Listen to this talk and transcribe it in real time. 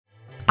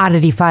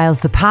Oddity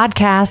Files, the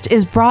podcast,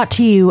 is brought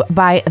to you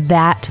by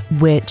That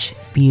Witch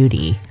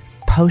Beauty.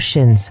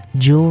 Potions,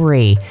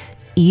 jewelry,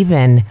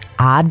 even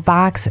odd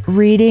box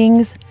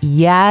readings.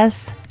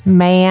 Yes,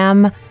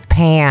 ma'am,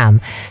 Pam.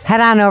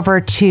 Head on over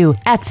to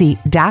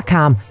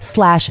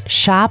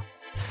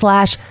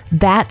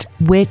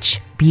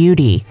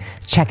etsy.com/shop/thatwitchbeauty.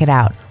 Check it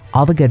out.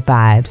 All the good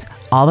vibes,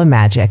 all the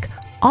magic,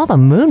 all the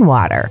moon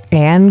water,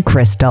 and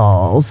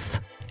crystals.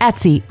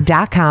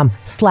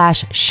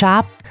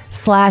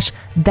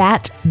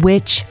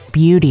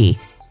 Etsy.com/shop/thatwitchbeauty.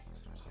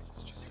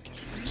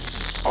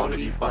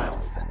 Oddity Files.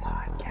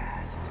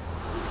 Podcast.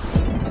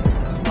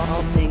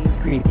 All things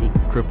creepy,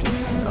 Cryptic.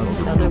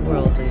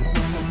 otherworldly.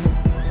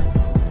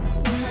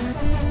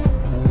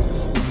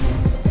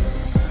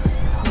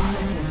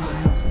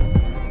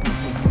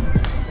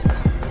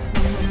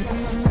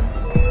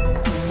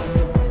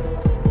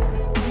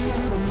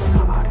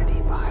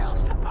 Oddity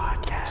Files, the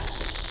podcast.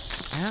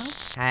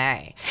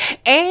 Okay.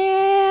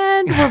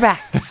 And we're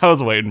back. I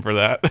was waiting for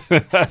that.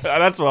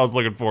 That's what I was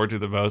looking forward to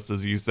the most,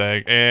 is you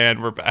saying,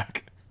 and we're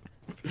back.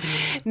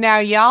 Now,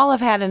 y'all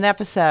have had an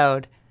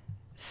episode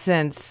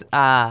since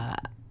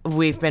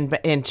we've been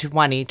in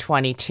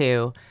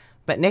 2022,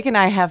 but Nick and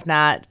I have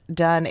not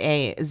done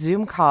a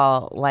Zoom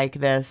call like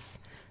this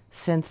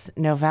since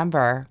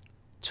November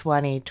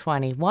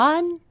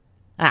 2021.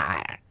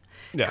 Yeah.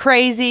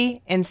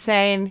 Crazy,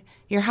 insane.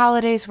 Your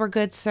holidays were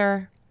good,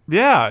 sir.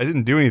 Yeah, it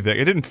didn't do anything.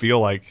 It didn't feel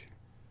like...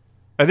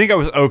 I think I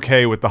was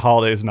okay with the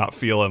holidays not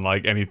feeling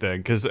like anything.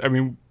 Because, I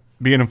mean,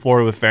 being in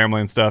Florida with family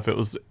and stuff, it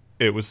was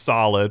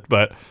solid.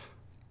 But I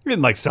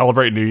didn't, like,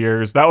 celebrate New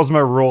Year's. That was my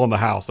rule in the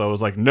house. I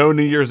was like, no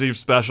New Year's Eve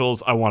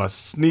specials. I want to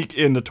sneak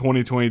into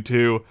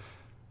 2022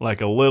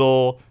 like a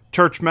little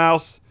church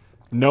mouse.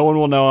 No one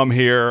will know I'm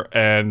here,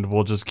 and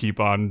we'll just keep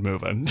on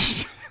moving.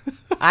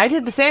 I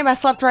did the same. I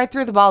slept right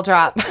through the ball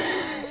drop.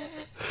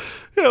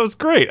 Yeah, it was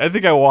great. I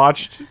think I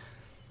watched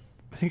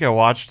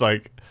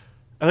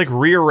I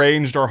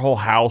rearranged our whole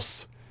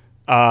house.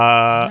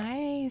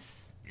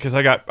 Nice. Because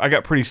I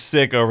got pretty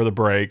sick over the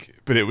break,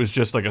 but it was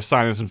just like a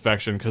sinus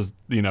infection because,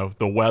 you know,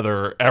 the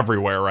weather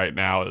everywhere right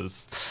now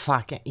is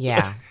Fuck it.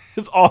 Yeah.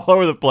 it's all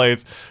over the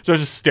place. So I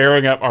was just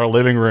staring at our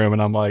living room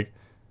and I'm like,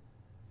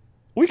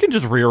 we can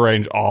just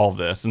rearrange all of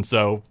this. And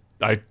so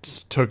I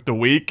took the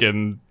week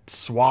and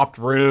swapped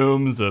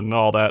rooms and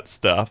all that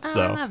stuff. Oh,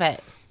 So I love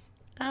it.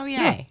 Oh, yay.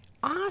 Yeah.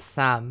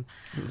 Awesome.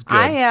 it was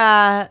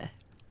good.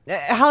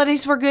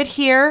 Holidays were good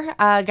here.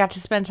 Got to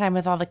spend time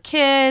with all the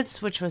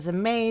kids, which was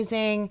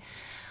amazing.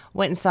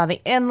 Went and saw the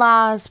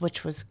in-laws,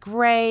 which was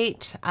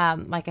great.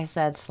 Like I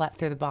said, slept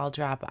through the ball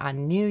drop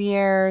on New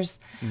Year's.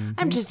 Mm-hmm.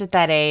 I'm just at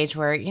that age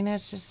where, you know,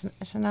 it's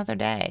another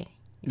day.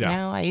 You Yeah.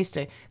 know, I used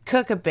to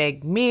cook a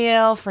big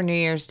meal for New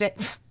Year's Day.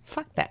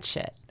 Fuck that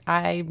shit.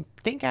 I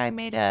think I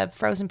made a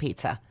frozen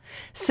pizza.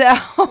 So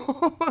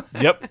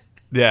Yep.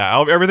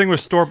 Yeah, everything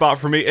was store-bought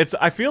for me.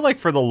 I feel like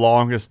for the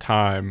longest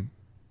time,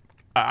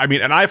 I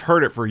mean, and I've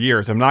heard it for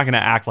years. I'm not going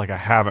to act like I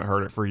haven't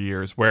heard it for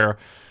years, where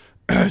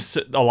a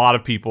lot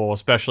of people,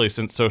 especially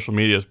since social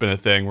media has been a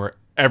thing, where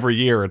every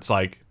year it's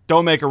like,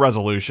 don't make a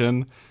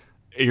resolution.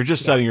 You're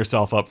just setting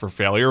yourself up for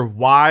failure.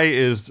 Why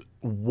is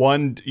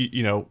one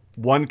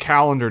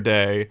calendar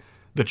day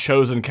the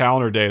chosen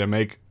calendar day to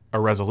make a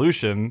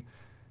resolution?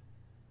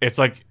 It's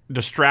like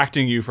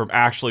distracting you from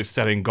actually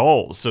setting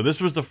goals. So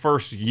this was the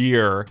first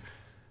year,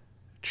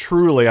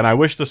 truly, and I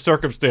wish the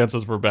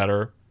circumstances were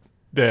better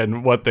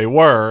than what they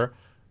were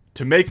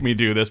to make me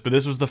do this, but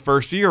this was the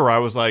first year where I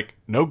was like,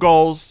 no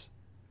goals,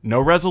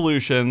 no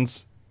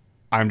resolutions.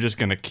 I'm just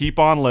going to keep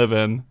on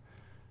living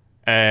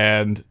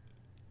and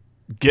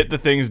get the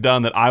things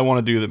done that I want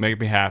to do that make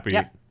me happy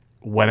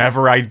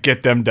whenever I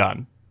get them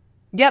done.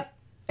 Yep,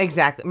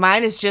 exactly.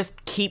 Mine is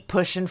just keep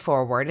pushing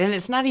forward. And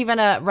it's not even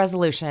a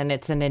resolution,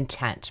 it's an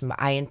intent.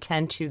 I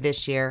intend to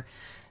this year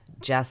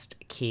just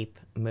keep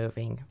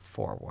moving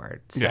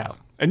forward. So Yeah.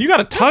 And you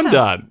got a ton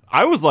done.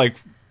 I was like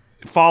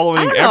following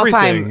I don't know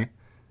everything.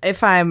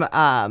 if I'm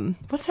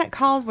what's that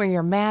called where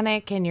you're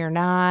manic and you're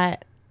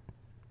not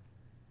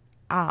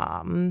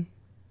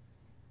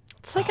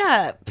it's like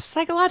a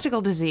psychological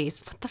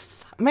disease. What the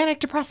manic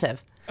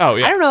depressive. Oh,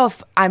 yeah. I don't know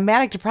if I'm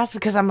manic depressive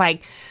because I'm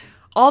like,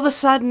 all of a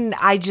sudden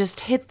I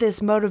just hit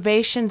this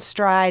motivation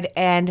stride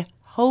and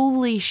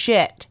holy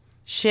shit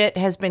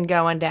has been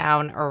going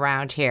down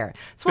around here.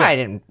 That's why I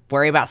didn't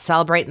worry about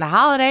celebrating the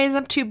holidays.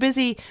 I'm too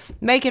busy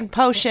making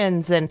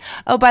potions. And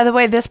oh, by the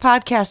way, this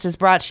podcast is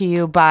brought to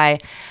you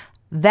by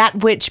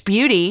That Witch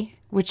Beauty,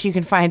 which you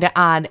can find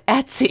on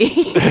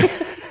Etsy.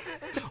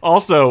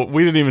 Also,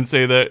 we didn't even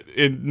say that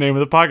in name of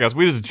the podcast.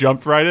 We just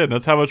jumped right in.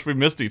 That's how much we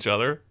missed each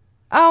other.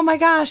 Oh my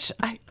gosh,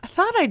 I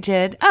thought I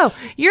did. Oh,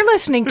 you're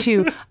listening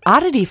to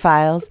Oddity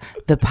Files,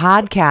 the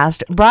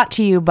podcast brought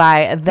to you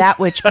by That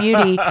Witch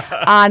Beauty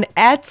on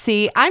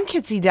Etsy. I'm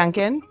Kitsy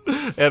Duncan.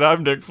 And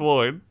I'm Nick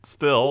Floyd.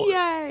 Still.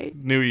 Yay.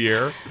 New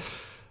year.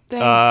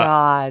 Thank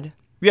God.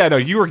 Yeah, no,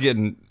 you were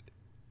getting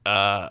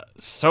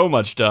so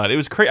much done. It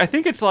was crazy. I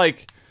think it's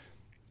like,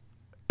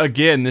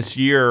 again, this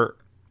year,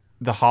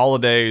 the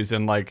holidays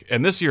and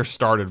this year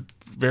started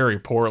very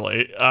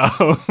poorly.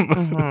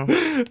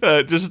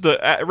 Just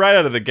right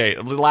out of the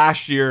gate.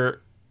 Last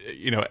year,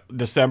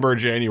 December,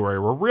 January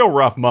were real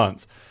rough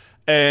months.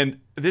 And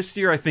this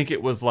year, I think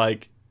it was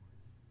like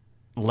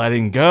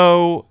letting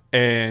go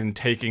and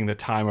taking the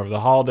time over the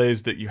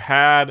holidays that you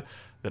had,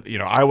 that,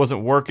 I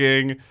wasn't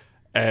working,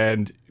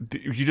 and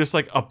you just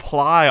like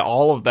apply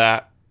all of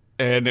that.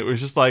 And it was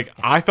just like,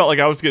 I felt like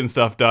I was getting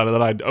stuff done, and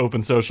then I'd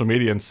open social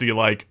media and see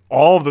like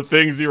all of the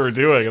things you were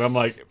doing. And I'm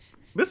like,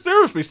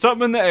 there must be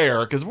something in the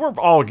air, because we're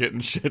all getting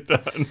shit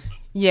done.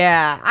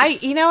 Yeah.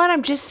 You know what?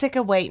 I'm just sick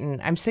of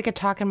waiting. I'm sick of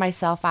talking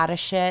myself out of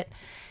shit.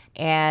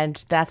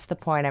 And that's the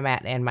point I'm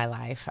at in my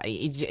life.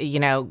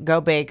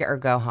 Go big or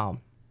go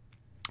home.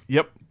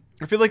 Yep.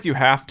 I feel like you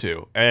have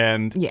to.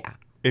 And yeah,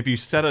 if you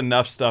set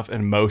enough stuff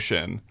in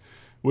motion,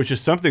 which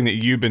is something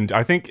that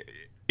I think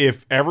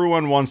if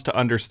everyone wants to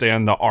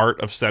understand the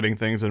art of setting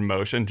things in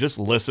motion, just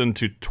listen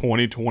to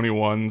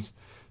 2021's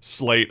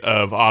slate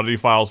of Oddity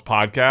Files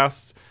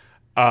podcasts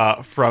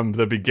from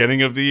the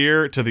beginning of the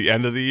year to the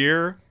end of the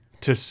year,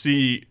 to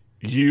see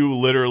you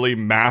literally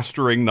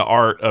mastering the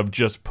art of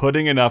just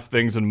putting enough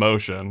things in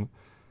motion,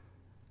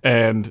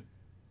 and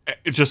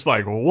it's just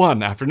like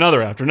one after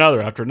another after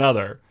another after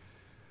another.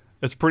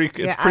 It's pretty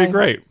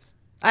great.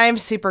 I'm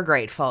super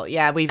grateful.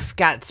 Yeah, we've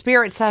got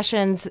spirit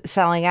sessions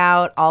selling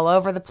out all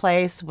over the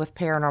place with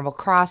Paranormal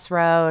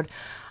Crossroad.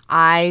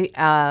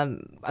 A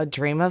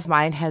dream of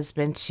mine has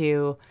been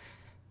to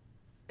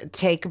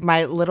take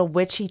my little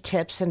witchy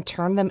tips and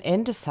turn them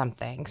into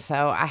something.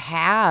 So I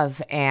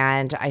have,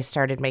 and I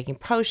started making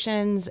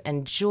potions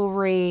and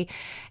jewelry,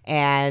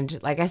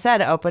 and like I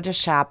said, opened a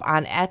shop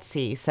on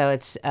Etsy. So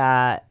it's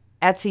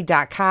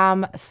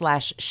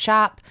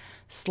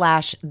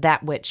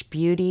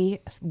etsy.com/shop/thatwitchbeauty,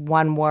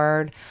 one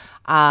word.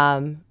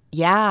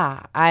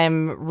 Yeah,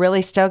 I'm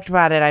really stoked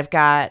about it. I'm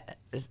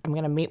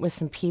going to meet with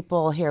some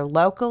people here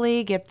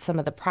locally, get some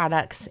of the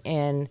products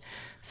in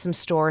some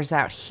stores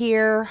out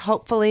here,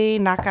 hopefully,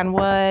 knock on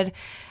wood.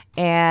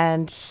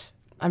 And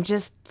I'm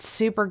just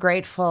super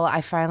grateful.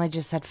 I finally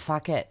just said,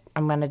 fuck it.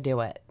 I'm going to do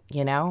it,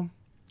 Yep.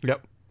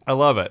 I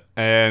love it.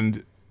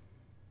 And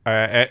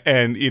I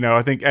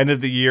think end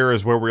of the year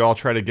is where we all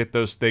try to get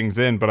those things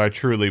in, but I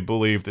truly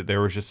believe that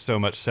there was just so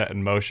much set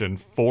in motion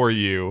for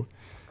you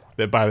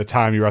that by the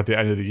time you were at the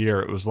end of the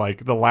year, it was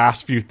like the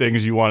last few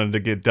things you wanted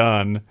to get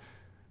done,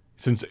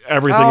 since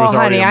everything was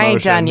already in motion. I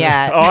ain't done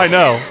yet. Oh, I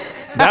know.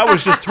 That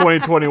was just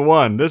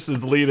 2021. This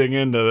is leading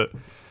into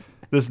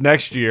this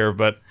next year,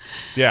 but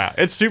yeah,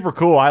 it's super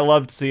cool. I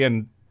loved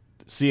seeing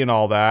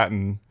all that,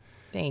 and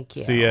thank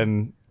you.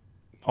 Seeing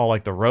all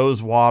like the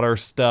rose water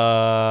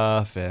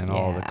stuff and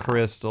all the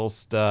crystal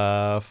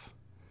stuff.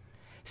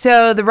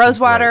 So the rose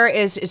water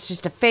it's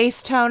just a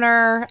face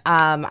toner.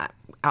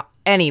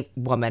 Any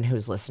woman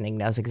who's listening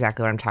knows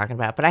exactly what I'm talking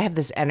about, but I have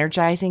this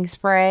energizing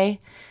spray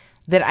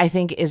that I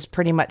think is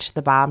pretty much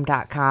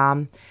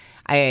thebomb.com.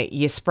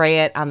 You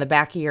spray it on the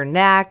back of your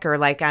neck, or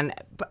like on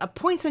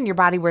points in your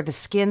body where the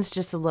skin's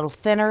just a little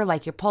thinner,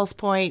 like your pulse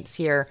points,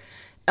 your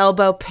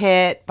elbow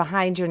pit,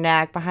 behind your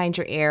neck, behind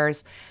your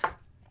ears.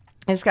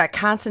 It's got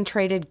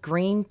concentrated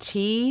green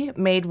tea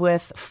made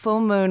with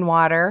full moon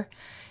water.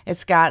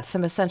 It's got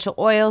some essential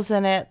oils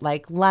in it,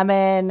 like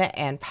lemon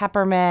and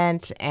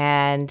peppermint,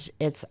 and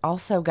it's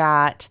also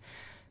got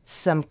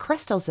some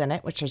crystals in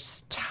it, which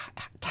is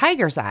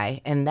tiger's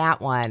eye in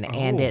that one,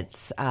 and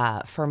it's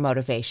for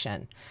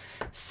motivation.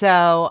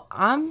 So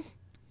I'm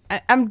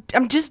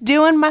just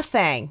doing my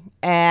thing,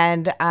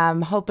 and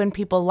I'm hoping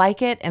people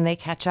like it and they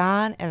catch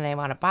on and they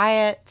want to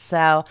buy it.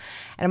 So,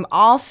 and I'm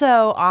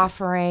also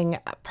offering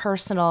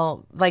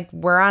personal, like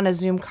we're on a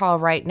Zoom call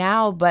right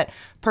now, but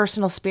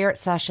personal spirit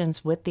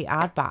sessions with the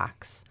Odd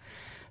Box.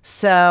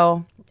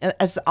 So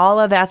it's all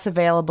of that's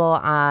available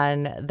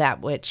on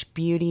That Witch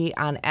Beauty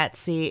on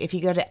Etsy. If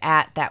you go to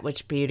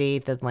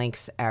 @thatwitchbeauty, the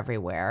link's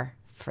everywhere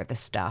for the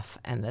stuff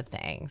and the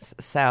things.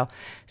 So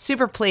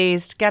super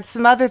pleased. Got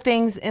some other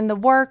things in the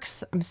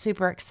works I'm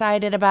super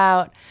excited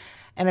about,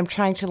 and I'm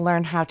trying to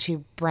learn how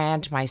to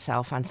brand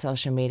myself on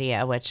social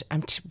media, which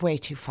I'm way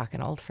too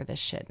fucking old for this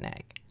shit,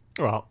 Nick.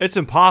 Well, it's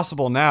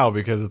impossible now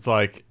because it's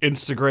like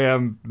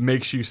Instagram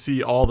makes you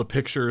see all the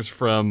pictures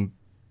from,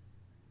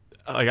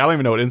 like, I don't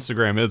even know what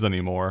Instagram is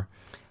anymore.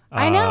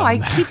 I know. I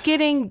keep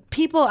getting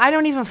people I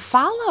don't even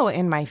follow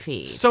in my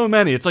feed. So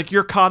many. It's like,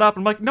 you're caught up.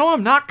 I'm like, no,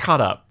 I'm not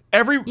caught up.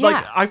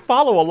 Like, I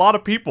follow a lot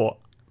of people.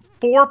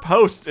 4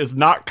 posts is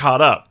not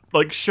caught up.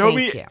 Like, show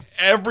me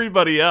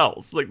everybody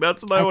else. Like,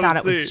 that's what I want to see. I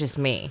thought it was just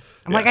me.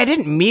 I'm like, I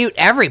didn't mute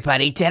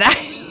everybody, did I?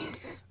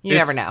 You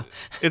never know.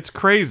 It's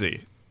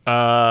crazy.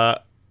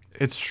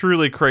 It's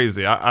truly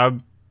crazy.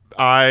 I'm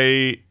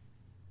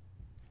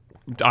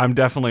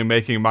definitely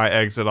making my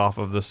exit off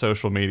of the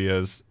social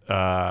medias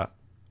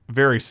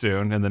very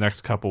soon, in the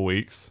next couple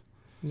weeks.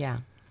 Yeah.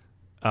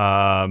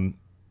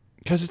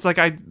 Because it's like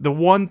the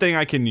one thing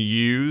I can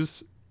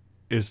use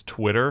is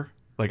Twitter.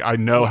 Like, I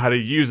know how to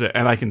use it,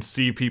 and I can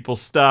see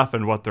people's stuff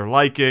and what they're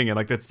liking, and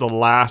like that's the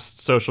last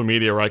social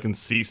media where I can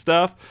see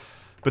stuff.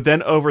 But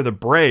then over the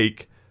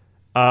break,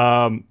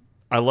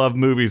 I love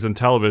movies and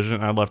television,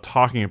 and I love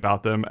talking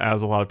about them,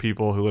 as a lot of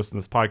people who listen to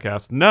this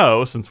podcast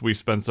know, since we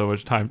spend so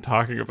much time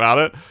talking about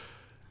it.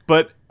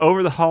 But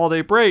over the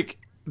holiday break,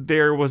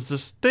 there was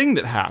this thing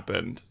that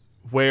happened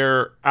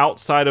where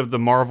outside of the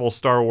Marvel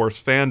Star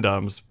Wars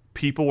fandoms,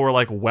 people were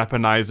like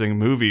weaponizing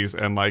movies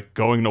and like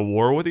going to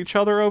war with each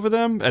other over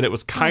them. And it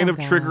was kind of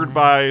triggered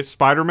by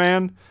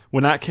Spider-Man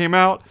when that came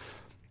out.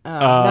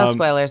 No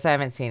spoilers. I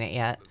haven't seen it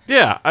yet.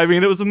 Yeah, I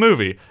mean, it was a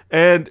movie.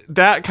 And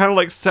that kind of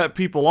like set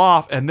people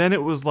off. And then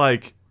it was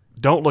like,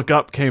 Don't Look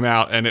Up came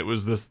out, and it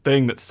was this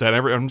thing that set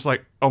I'm just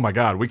like, oh my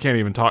God, we can't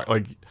even talk.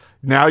 Like,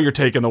 now you're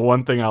taking the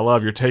one thing I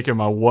love. You're taking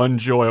my one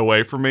joy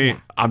away from me. Yeah.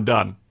 I'm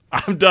done.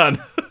 I'm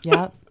done.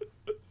 Yep.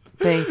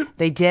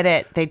 They did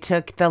it. They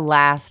took the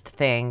last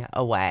thing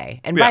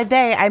away. And by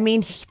they, I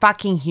mean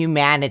fucking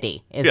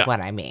humanity is what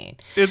I mean.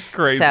 It's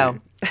crazy. So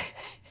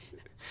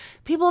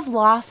people have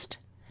lost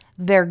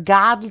their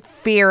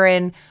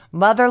God-fearing,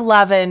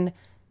 mother-loving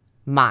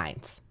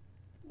minds.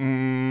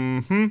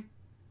 Mm-hmm.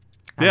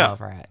 I'm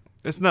over it.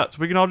 It's nuts.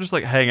 We can all just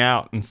like hang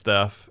out and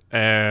stuff,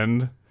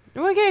 and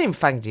we can't even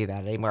fucking do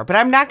that anymore. But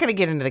I'm not going to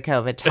get into the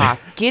COVID talk.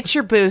 Get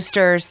your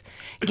boosters,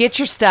 get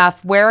your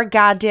stuff, wear a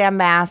goddamn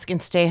mask,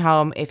 and stay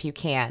home if you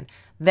can.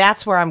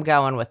 That's where I'm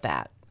going with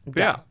that.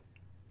 Yeah.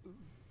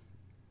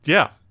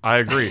 Yeah, I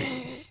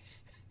agree.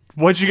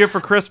 What'd you get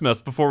for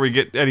Christmas before we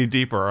get any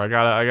deeper? I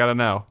gotta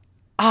know.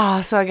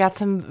 So I got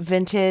some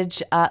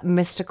vintage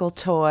mystical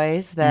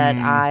toys that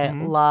I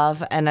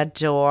love and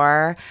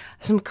adore.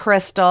 Some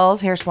crystals.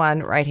 Here's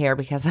one right here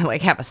because I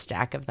like have a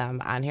stack of them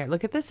on here.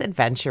 Look at this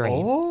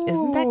adventuring. Oh,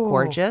 isn't that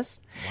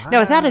gorgeous? Wow.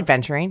 No, it's not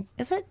adventuring.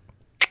 Is it?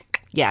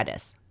 Yeah, it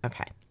is.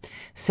 Okay.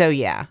 So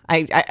yeah,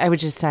 I would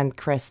just send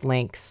Chris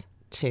links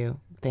to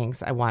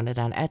things I wanted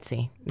on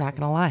Etsy. Not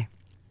gonna lie.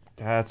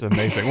 That's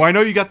amazing. Well, I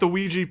know you got the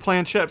Ouija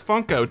planchette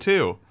Funko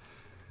too.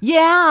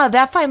 Yeah,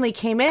 that finally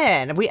came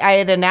in. I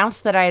had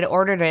announced that I had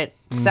ordered it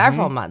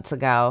several months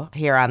ago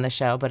here on the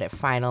show, but it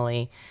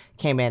finally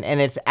came in, and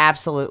it's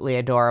absolutely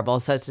adorable.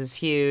 So it's this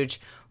huge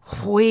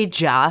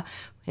Ouija,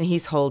 and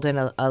he's holding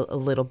a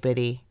little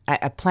bitty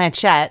a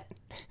planchette.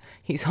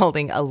 He's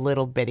holding a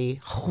little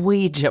bitty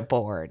Ouija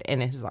board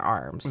in his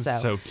arms.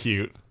 So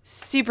cute,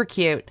 super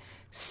cute,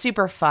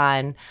 super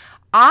fun.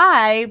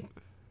 I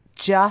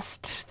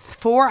just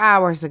 4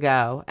 hours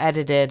ago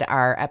edited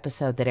our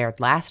episode that aired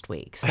last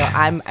week. So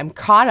I'm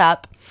caught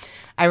up.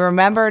 I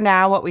remember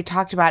now what we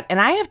talked about, and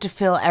I have to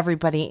fill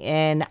everybody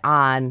in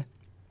on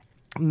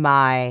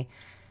my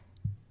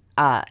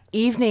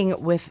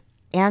evening with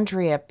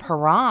Andrea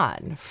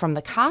Perron from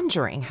the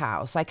Conjuring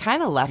House. I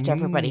kind of left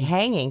everybody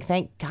hanging.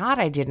 Thank God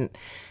I didn't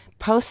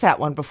post that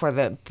one before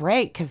the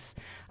break, because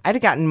I'd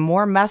have gotten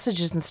more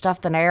messages and stuff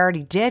than I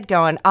already did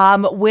going,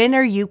 when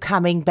are you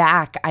coming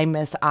back? I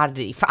miss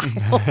Oddity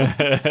Files.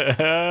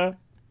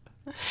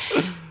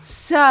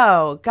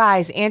 So,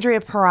 guys,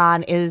 Andrea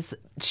Perron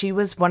she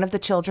was one of the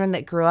children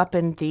that grew up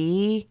in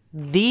the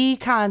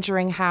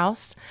Conjuring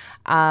House,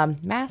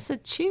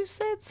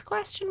 Massachusetts, ?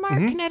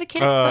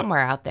 Connecticut,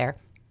 somewhere out there.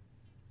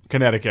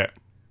 Connecticut.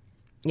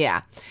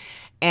 Yeah.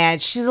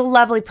 And she's a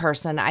lovely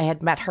person. I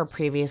had met her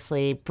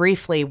previously,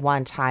 briefly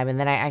one time, and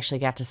then I actually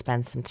got to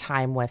spend some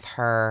time with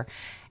her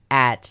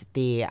at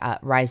the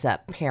Rise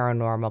Up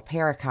Paranormal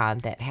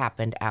Paracon that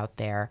happened out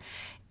there.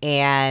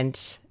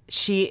 And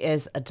she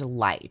is a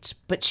delight.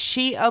 But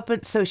she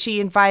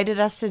invited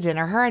us to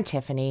dinner. Her and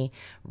Tiffany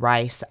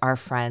Rice are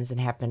friends and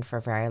have been for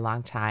a very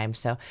long time.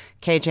 So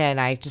KJ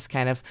and I just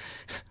kind of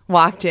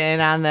walked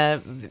in on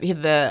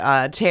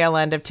the tail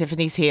end of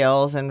Tiffany's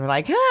heels and were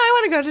like, I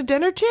want to go to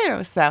dinner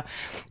too. So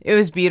it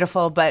was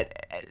beautiful.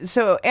 But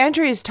so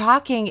Andrea's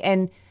talking,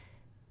 and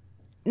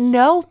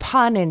no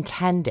pun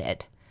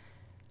intended,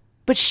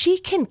 but she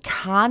can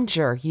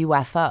conjure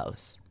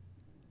UFOs.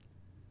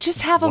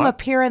 Just have them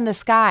appear in the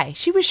sky.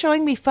 She was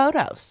showing me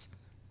photos.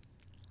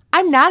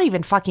 I'm not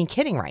even fucking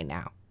kidding right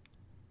now.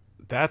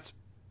 That's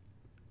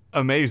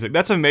amazing.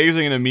 That's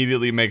amazing, and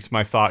immediately makes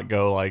my thought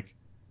go like,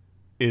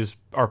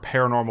 are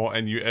paranormal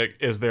and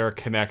is there a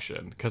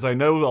connection? Because I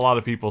know a lot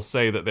of people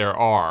say that there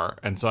are,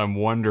 and so I'm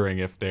wondering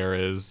if there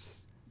is.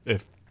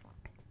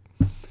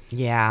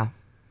 Yeah.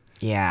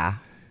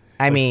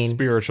 I mean,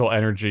 spiritual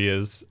energy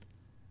is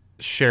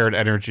shared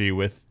energy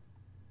with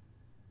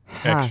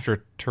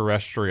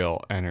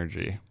extraterrestrial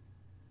energy.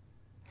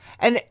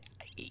 And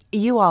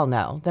you all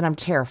know that I'm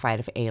terrified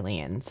of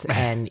aliens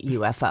and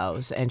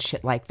UFOs and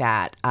shit like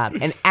that.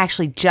 And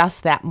actually,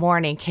 just that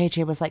morning,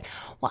 KJ was like,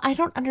 well, I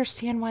don't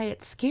understand why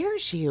it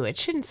scares you. It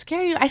shouldn't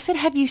scare you. I said,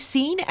 have you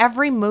seen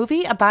every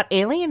movie about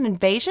alien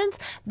invasions?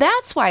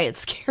 That's why it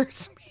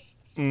scares me.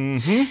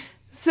 Mm-hmm.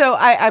 So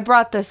I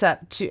brought this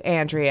up to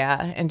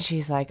Andrea, and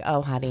she's like,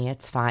 oh, honey,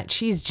 it's fine.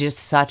 She's just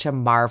such a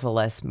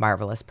marvelous,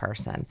 marvelous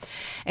person.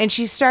 And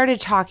she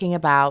started talking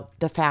about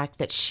the fact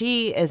that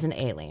she is an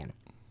alien,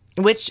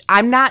 which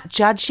I'm not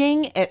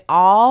judging at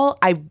all.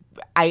 I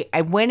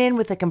went in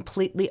with a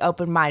completely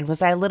open mind.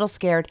 Was I a little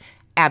scared?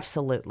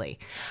 Absolutely.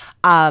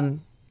 But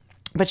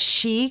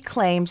she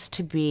claims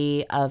to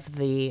be of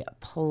the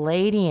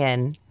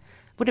Pleiadian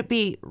would it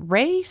be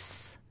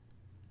race?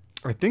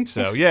 I think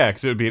so. Yeah,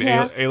 because it would be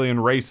Yeah.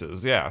 alien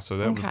races. Yeah, so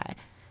Okay.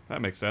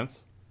 that makes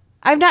sense.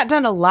 I've not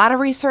done a lot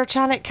of research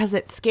on it because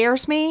it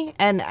scares me,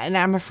 and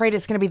I'm afraid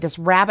it's going to be this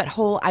rabbit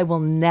hole I will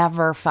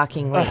never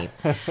fucking leave.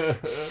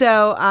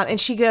 So, and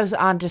she goes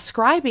on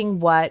describing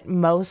what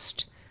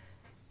most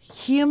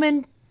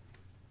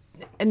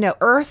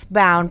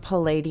earthbound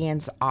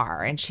Palladians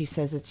are, and she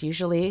says it's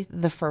usually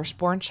the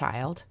firstborn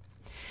child.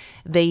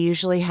 They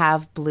usually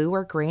have blue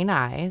or green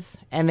eyes,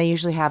 and they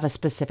usually have a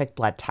specific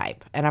blood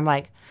type. And I'm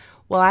like,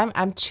 well,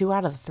 I'm 2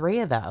 out of 3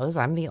 of those.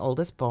 I'm the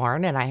oldest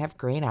born, and I have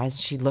green eyes.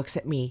 She looks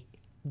at me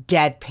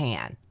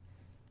deadpan.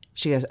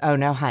 She goes, oh,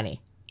 no,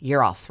 honey,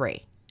 you're all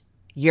 3.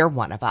 You're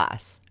one of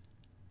us.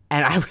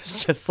 And I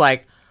was just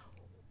like,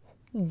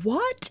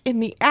 what in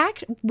the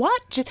act?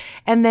 What?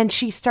 And then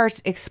she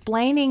starts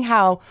explaining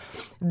how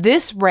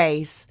this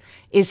race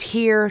is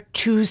here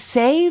to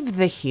save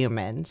the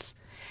humans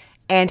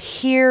and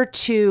here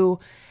to...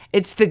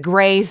 It's the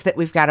grays that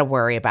we've got to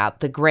worry about.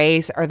 The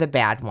grays are the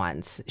bad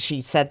ones.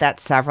 She said that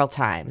several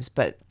times,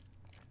 but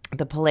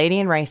the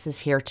Palladian race is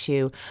here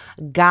to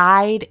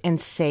guide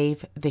and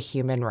save the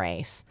human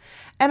race.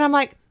 And I'm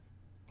like,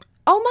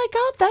 oh my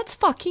God, that's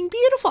fucking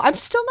beautiful. I'm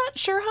still not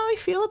sure how I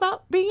feel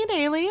about being an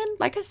alien.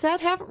 Like I said,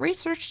 haven't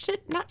researched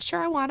it. Not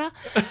sure I want to.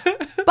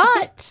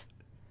 But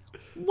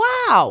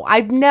wow,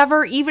 I've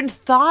never even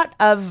thought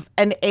of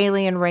an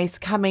alien race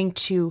coming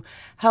to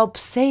help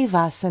save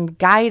us and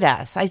guide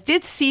us. I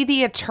did see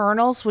the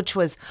Eternals, which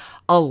was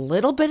a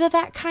little bit of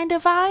that kind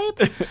of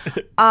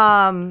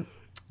vibe.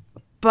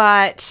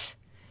 But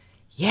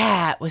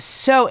yeah, it was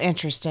so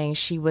interesting.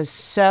 She was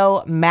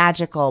so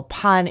magical,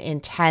 pun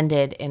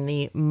intended, in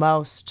the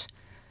most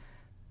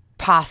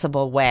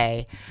possible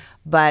way.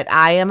 But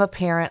I am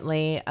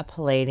apparently a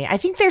Palladian. I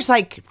think there's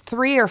like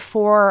 3 or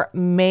 4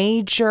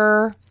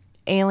 major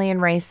alien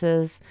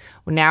races.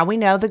 Now we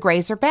know the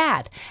Greys are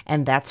bad,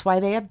 and that's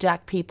why they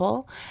abduct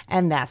people,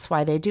 and that's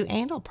why they do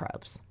anal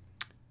probes.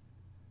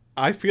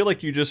 I feel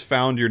like you just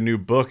found your new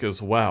book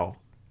as well.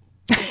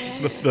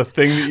 The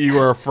thing that you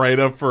are afraid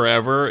of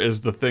forever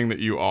is the thing that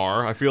you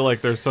are. I feel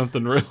like there's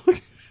something really...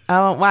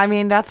 Oh, well, I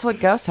mean, that's what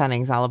ghost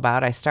hunting's all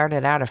about. I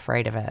started out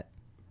afraid of it.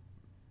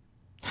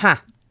 Huh.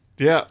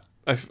 Yeah.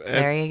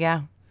 There you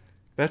go.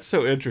 That's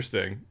so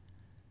interesting.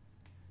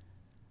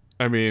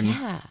 I mean,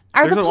 Yeah.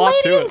 Are the there's a lot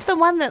to Palladians it. the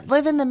one that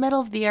live in the middle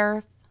of the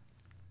earth?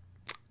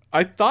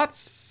 I thought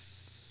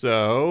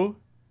so.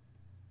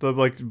 The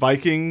like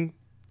Viking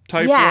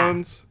type Yeah.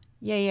 ones,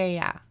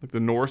 Yeah. like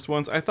the Norse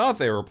ones. I thought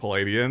they were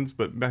Palladians,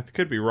 but I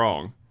could be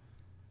wrong.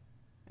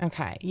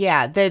 Okay.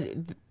 Yeah.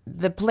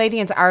 The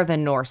Palladians are the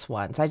Norse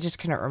ones. I just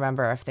couldn't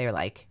remember if they're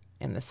like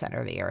in the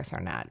center of the earth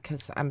or not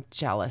because I'm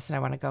jealous and I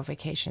want to go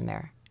vacation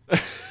there.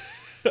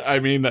 I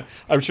mean,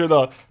 I'm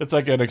sure it's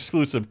like an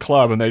exclusive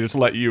club, and they just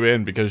let you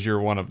in because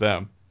you're one of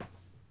them.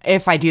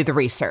 If I do the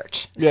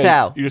research. Yeah,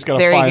 So you just gotta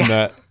there find you go.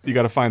 that. You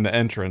gotta find the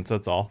entrance.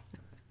 That's all.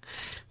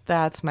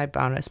 That's my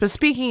bonus. But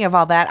speaking of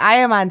all that, I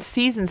am on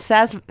season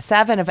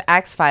 7 of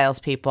X-Files,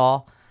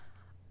 people.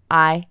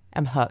 I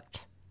am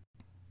hooked.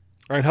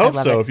 I'd hope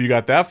love so. it. If you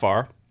got that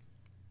far.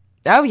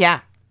 Oh,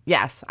 yeah.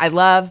 Yes. I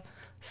love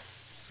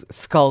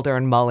Skulder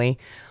and Mully.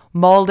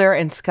 Mulder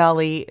and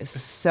Scully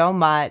so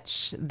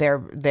much.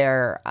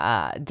 Their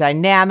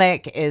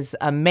dynamic is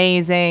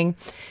amazing.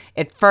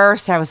 At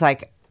first, I was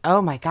like,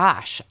 oh my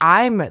gosh,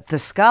 I'm the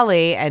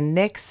Scully and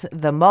Nick's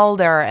the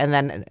Mulder. And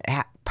then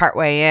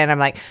partway in, I'm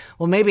like,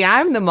 well, maybe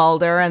I'm the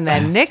Mulder and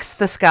then Nick's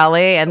the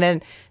Scully. And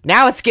then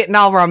now it's getting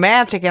all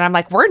romantic. And I'm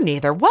like, we're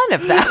neither one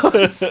of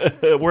those.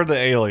 We're the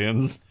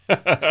aliens.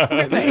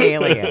 We're the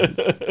aliens.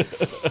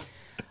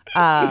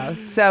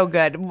 So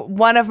good.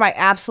 One of my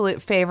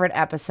absolute favorite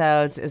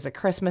episodes is a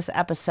Christmas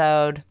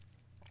episode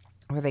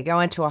where they go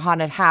into a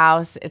haunted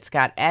house. It's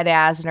got Ed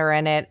Asner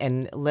in it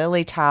and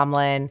Lily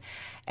Tomlin,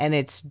 and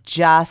it's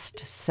just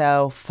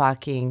so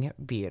fucking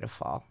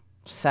beautiful.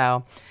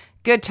 So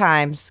good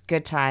times,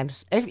 good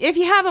times. If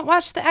you haven't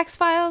watched the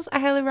X-Files, I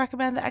highly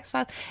recommend the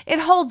X-Files. It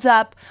holds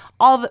up.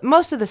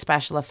 Most of the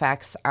special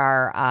effects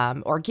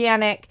are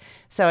organic,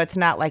 so it's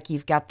not like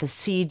you've got the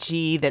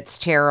CG that's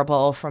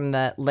terrible from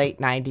the late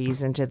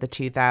 90s into the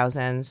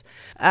 2000s.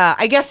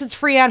 I guess it's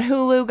free on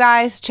Hulu,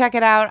 guys. Check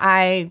it out.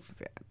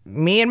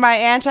 Me and my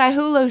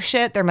anti-Hulu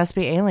shit, there must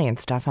be alien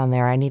stuff on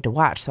there I need to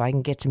watch so I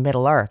can get to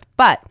Middle Earth.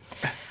 But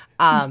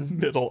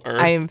Middle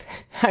Earth.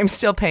 I'm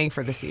still paying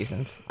for the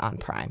seasons on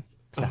Prime.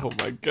 So. Oh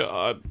my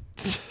god.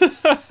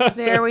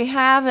 There we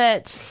have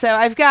it. So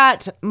I've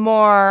got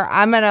more.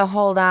 I'm going to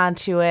hold on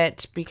to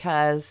it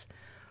because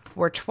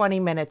we're 20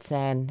 minutes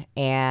in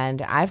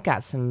and I've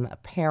got some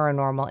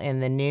paranormal in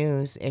the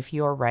news if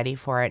you're ready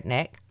for it,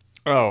 Nick.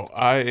 Oh,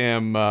 I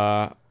am.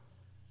 I'm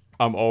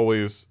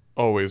always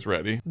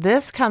ready.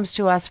 This comes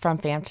to us from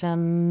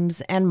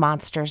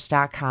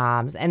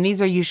phantomsandmonsters.com, and these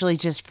are usually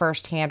just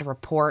firsthand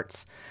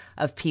reports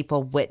of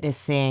people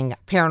witnessing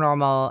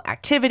paranormal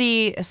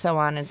activity, so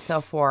on and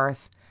so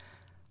forth.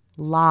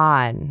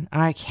 Lon,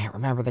 I can't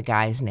remember the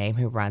guy's name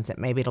who runs it.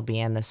 Maybe it'll be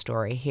in the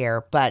story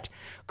here. But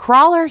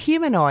crawler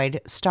humanoid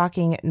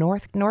stalking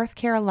North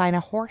Carolina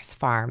horse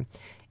farm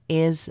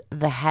is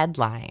the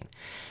headline.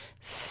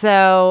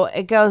 So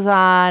it goes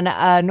on.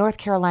 A North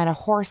Carolina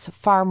horse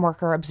farm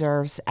worker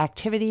observes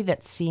activity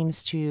that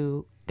seems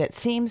to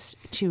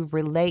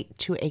relate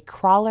to a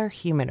crawler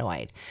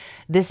humanoid.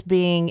 This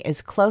being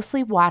is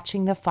closely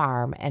watching the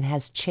farm and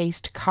has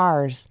chased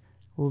cars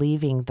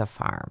leaving the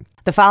farm.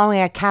 The following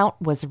account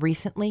was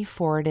recently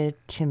forwarded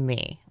to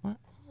me. I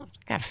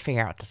gotta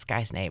figure out what this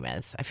guy's name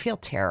is. I feel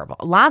terrible.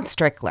 Lon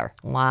Strickler.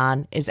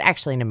 Lon is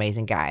actually an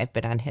amazing guy. I've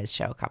been on his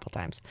show a couple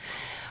times.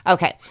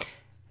 Okay.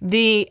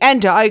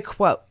 And I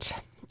quote,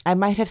 I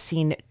might have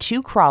seen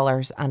 2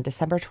 crawlers on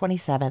December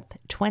 27th,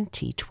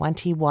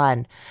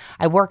 2021.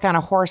 I work on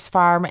a horse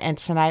farm, and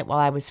tonight while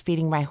I was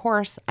feeding my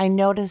horse, I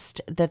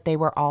noticed that they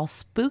were all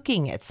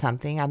spooking at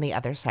something on the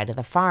other side of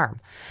the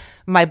farm.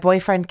 My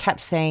boyfriend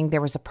kept saying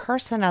there was a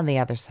person on the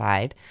other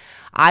side.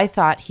 I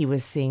thought he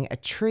was seeing a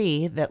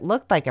tree that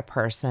looked like a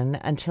person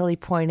until he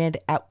pointed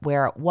at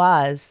where it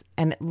was,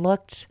 and it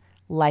looked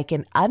like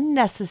an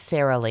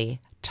unnecessarily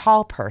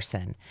tall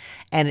person,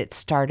 and it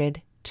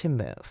started to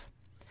move.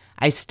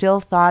 I still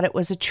thought it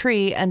was a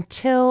tree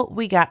until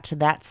we got to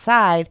that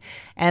side,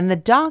 and the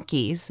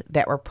donkeys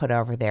that were put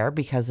over there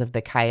because of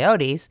the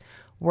coyotes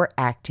were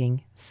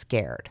acting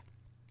scared.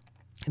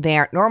 They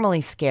aren't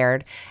normally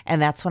scared,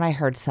 and that's when I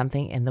heard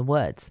something in the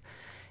woods.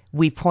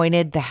 We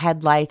pointed the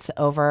headlights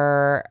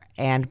over,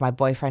 and my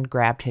boyfriend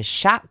grabbed his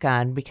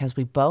shotgun because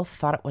we both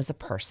thought it was a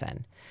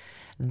person.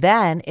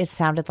 Then it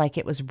sounded like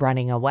it was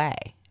running away,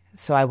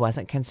 so I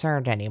wasn't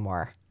concerned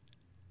anymore.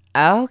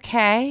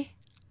 Okay,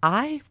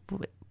 I'm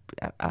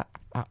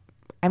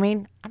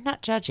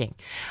not judging.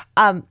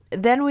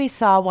 Then we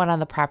saw one on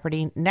the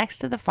property next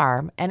to the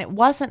farm, and it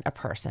wasn't a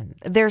person.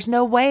 There's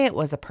no way it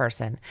was a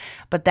person,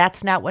 but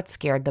that's not what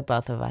scared the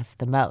both of us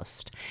the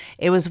most.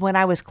 It was when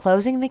I was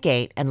closing the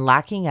gate and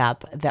locking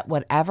up that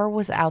whatever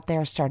was out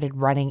there started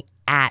running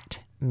at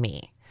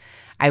me.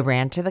 I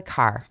ran to the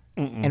car,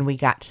 and we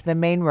got to the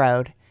main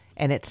road,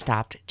 and it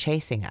stopped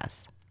chasing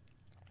us.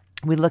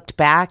 We looked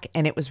back,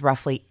 and it was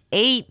roughly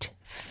 8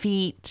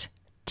 feet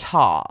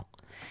tall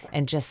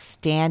and just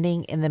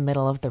standing in the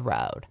middle of the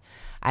road.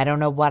 I don't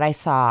know what I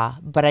saw,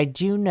 but I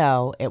do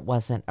know it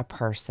wasn't a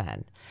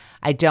person.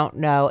 I don't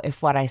know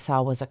if what I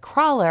saw was a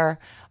crawler,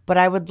 but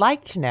I would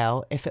like to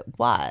know if it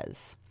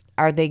was.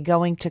 Are they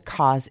going to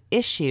cause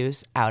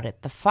issues out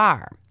at the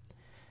farm?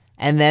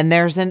 And then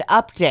there's an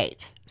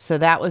update. So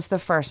that was the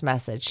first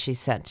message she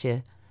sent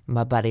to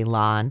my buddy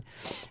Lon.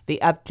 The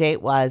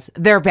update was,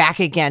 they're back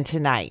again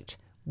tonight.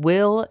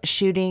 Will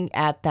shooting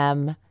at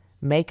them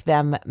make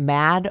them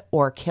mad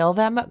or kill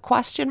them? ? Oh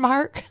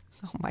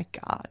my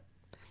God.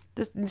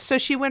 So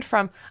she went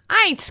from,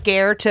 I ain't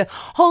scared, to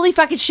holy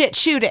fucking shit,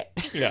 shoot it.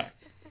 Yeah.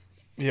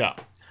 Yeah.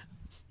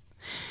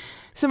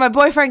 So my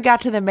boyfriend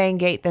got to the main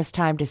gate this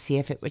time to see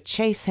if it would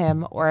chase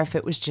him or if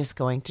it was just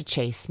going to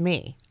chase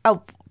me.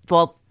 Oh,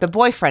 well, the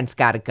boyfriend's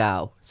got to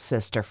go,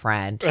 sister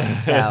friend.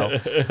 So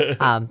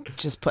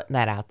just putting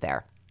that out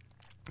there.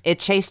 It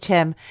chased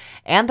him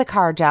and the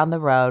car down the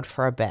road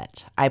for a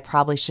bit. I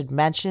probably should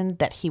mention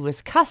that he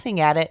was cussing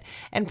at it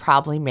and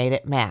probably made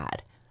it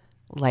mad.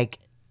 Like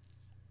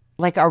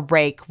a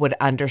rake would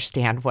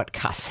understand what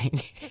cussing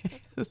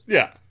is.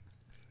 Yeah.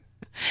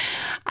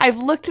 I've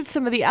looked at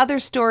some of the other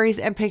stories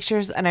and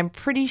pictures, and I'm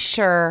pretty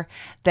sure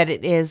that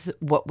it is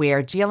what we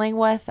are dealing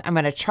with. I'm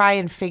going to try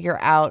and figure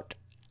out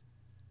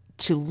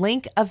to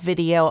link a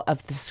video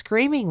of the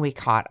screaming we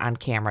caught on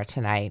camera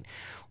tonight.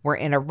 We're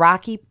in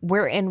Rocky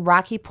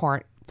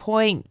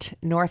Point,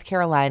 North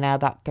Carolina,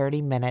 about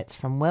 30 minutes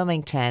from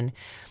Wilmington,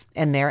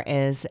 and there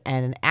is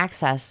an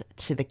access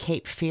to the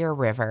Cape Fear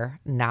River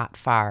not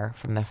far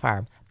from the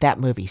farm. That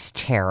movie's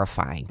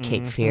terrifying,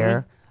 Cape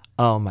Fear.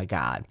 Oh my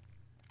God.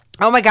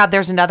 Oh my God,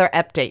 there's another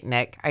update,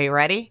 Nick. Are you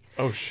ready?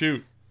 Oh,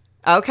 shoot.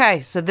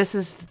 Okay, so this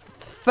is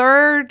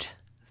third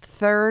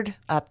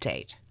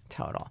update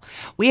total.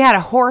 We had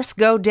a horse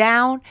go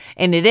down,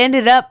 and it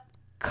ended up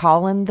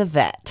calling the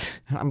vet.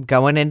 I'm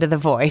going into the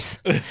voice.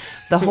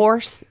 The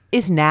horse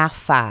is now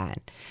fine.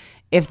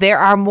 If there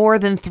are more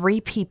than 3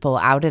 people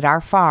out at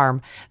our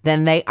farm,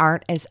 then they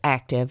aren't as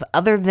active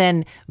other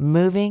than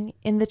moving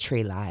in the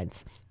tree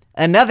lines.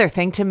 Another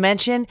thing to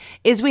mention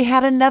is we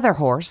had another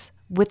horse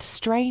with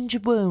strange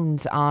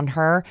wounds on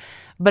her,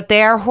 but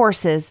they are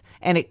horses,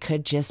 and it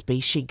could just be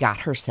she got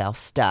herself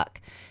stuck.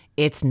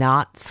 It's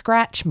not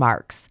scratch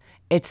marks.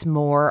 It's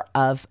more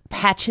of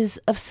patches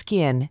of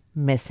skin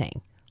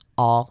missing.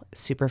 All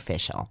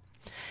superficial.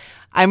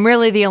 I'm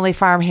really the only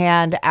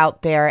farmhand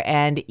out there,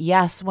 and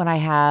yes, when I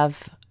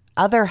have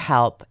other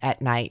help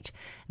at night,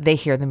 they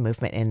hear the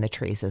movement in the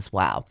trees as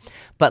well.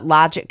 But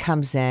logic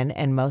comes in,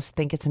 and most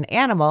think it's an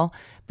animal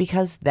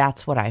because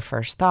that's what I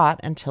first thought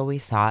until we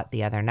saw it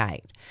the other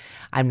night.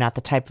 I'm not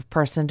the type of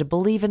person to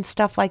believe in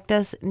stuff like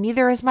this,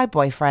 neither is my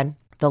boyfriend.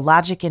 The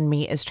logic in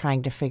me is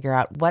trying to figure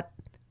out what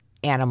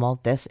animal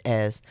this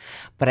is,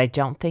 but I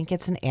don't think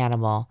it's an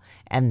animal,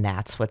 and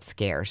that's what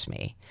scares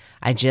me.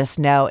 I just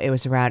know it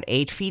was around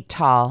 8 feet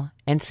tall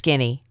and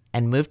skinny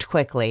and moved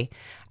quickly.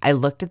 I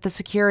looked at the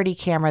security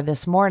camera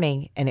this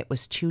morning, and it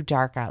was too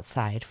dark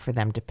outside for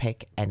them to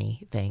pick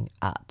anything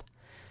up.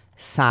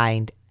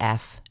 Signed,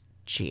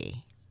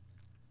 FG.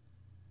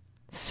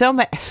 So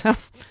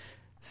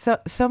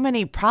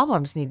many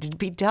problems needed to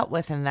be dealt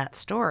with in that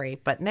story.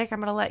 But Nick, I'm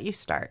going to let you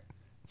start.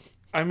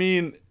 I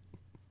mean,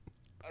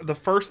 the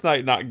first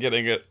night not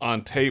getting it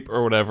on tape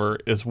or whatever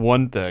is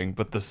one thing,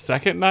 but the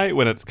second night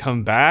when it's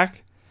come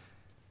back,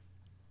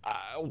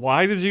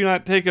 why did you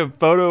not take a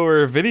photo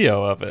or a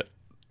video of it?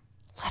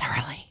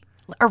 Literally.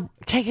 Or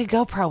take a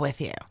GoPro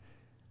with you.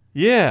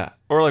 Yeah,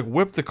 or like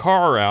whip the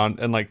car around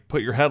and like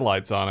put your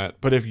headlights on it.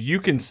 But if you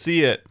can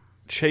see it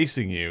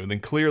chasing you, then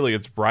clearly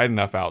it's bright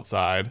enough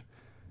outside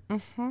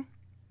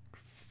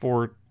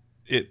for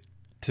it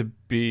to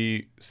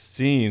be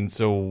seen.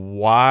 So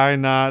why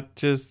not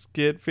just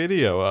get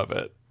video of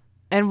it?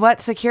 And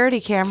what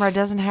security camera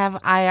doesn't have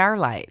IR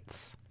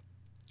lights?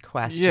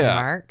 Question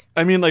mark.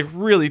 I mean, like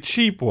really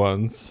cheap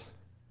ones.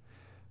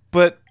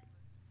 But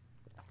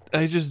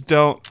I just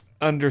don't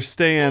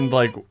understand,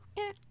 like,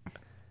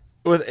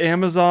 with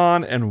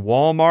Amazon and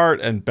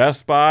Walmart and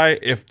Best Buy,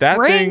 if that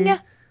Ring. thing,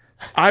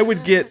 I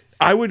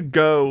would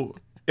go,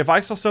 if I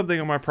saw something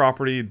on my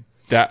property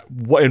that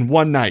in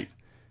one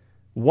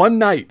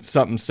night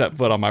something set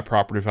foot on my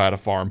property if I had a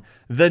farm,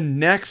 the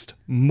next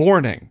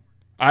morning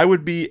I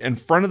would be in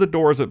front of the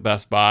doors at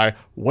Best Buy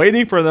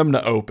waiting for them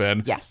to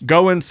open. Yes.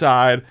 Go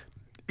inside,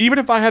 even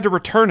if I had to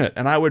return it,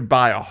 and I would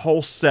buy a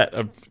whole set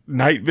of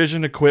night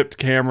vision equipped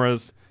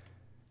cameras,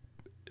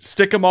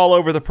 stick them all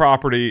over the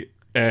property,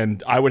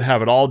 and I would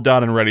have it all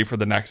done and ready for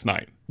the next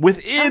night.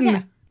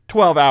 Within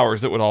 12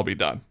 hours, it would all be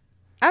done.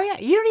 Oh, yeah.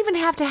 You don't even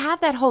have to have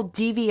that whole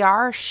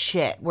DVR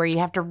shit where you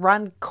have to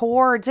run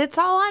cords. It's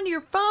all on your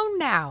phone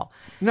now.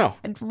 No.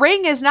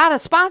 Ring is not a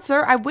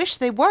sponsor. I wish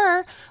they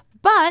were,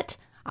 but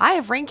I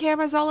have Ring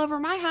cameras all over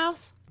my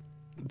house.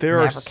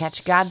 Never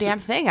catch a goddamn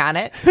thing on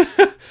it.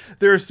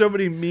 There are so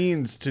many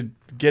means to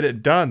get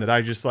it done that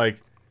I just like,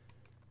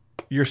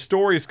 your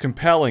story is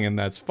compelling and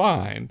that's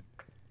fine.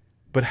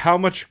 But how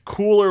much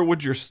cooler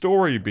would your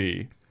story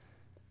be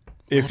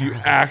if you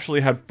actually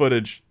had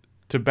footage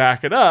to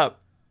back it up?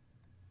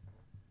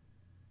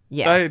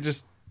 Yeah. I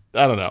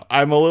don't know.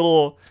 I'm a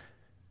little,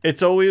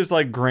 it's always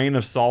like grain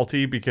of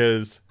salty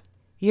because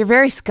You're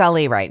very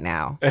Scully right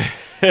now.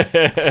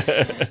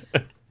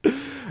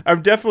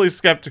 I'm definitely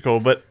skeptical,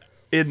 but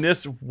in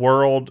this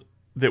world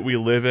that we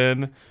live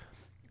in,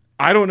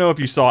 I don't know if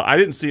you saw it. I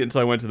didn't see it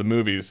until I went to the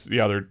movies the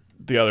other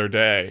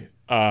day.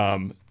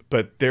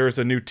 But there's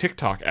a new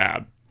TikTok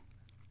ad.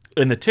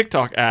 And the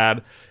TikTok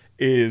ad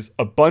is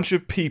a bunch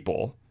of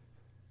people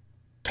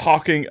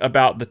talking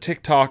about the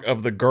TikTok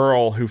of the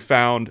girl who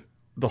found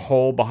the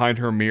hole behind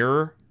her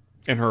mirror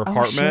in her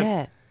apartment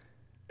Oh, shit.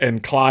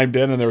 and climbed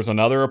in, and there was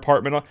another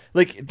apartment.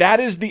 Like, that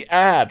is the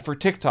ad for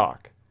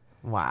TikTok.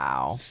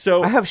 Wow.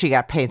 So I hope she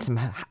got paid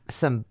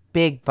some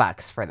big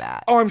bucks for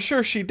that. Oh, I'm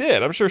sure she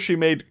did. I'm sure she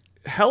made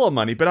hella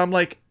money, but I'm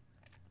like,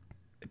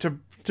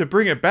 to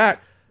bring it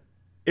back,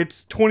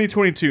 it's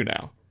 2022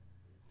 now.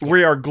 Yeah.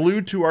 We are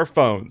glued to our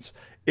phones.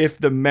 If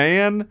the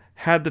man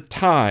had the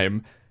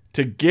time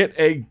to get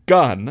a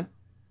gun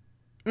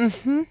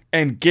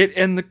and get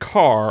in the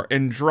car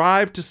and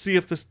drive to see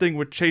if this thing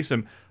would chase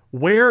him,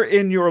 where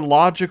in your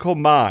logical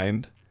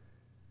mind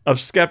of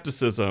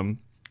skepticism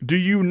do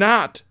you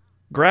not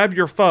grab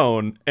your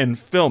phone and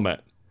film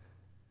it?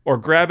 Or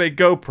grab a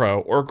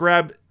GoPro, or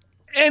grab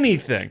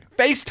anything.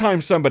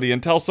 FaceTime somebody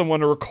and tell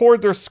someone to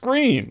record their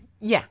screen.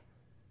 Yeah.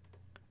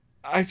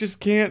 I just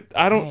can't.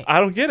 I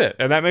don't get it,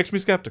 and that makes me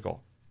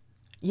skeptical.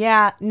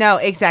 Yeah, no,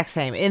 exact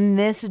same. In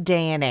this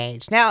day and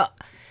age. Now,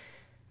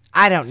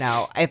 I don't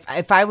know.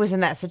 If I was in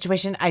that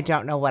situation, I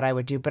don't know what I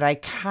would do, but I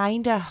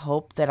kind of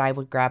hope that I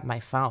would grab my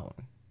phone.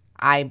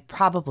 I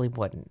probably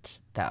wouldn't,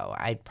 though.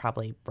 I'd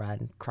probably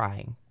run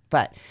crying.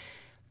 But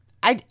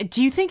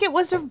do you think it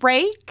was a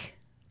rake?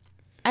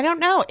 I don't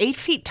know. 8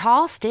 feet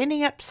tall,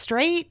 standing up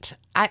straight.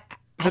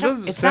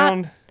 It's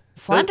not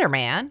Slender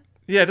Man.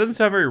 Yeah, it doesn't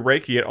sound very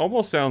Reiki. It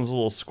almost sounds a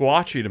little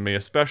squatchy to me,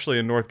 especially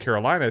in North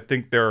Carolina. I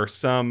think there are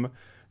some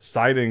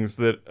sightings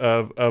that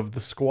of the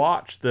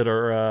Squatch that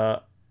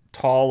are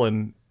tall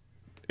and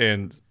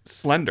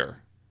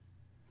slender.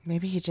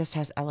 Maybe he just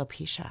has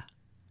alopecia.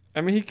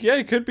 I mean,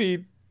 he could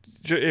be.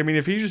 I mean,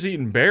 if he's just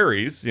eating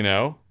berries,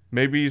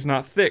 maybe he's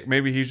not thick.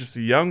 Maybe he's just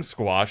a young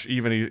Squatch,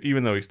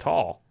 even though he's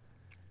tall.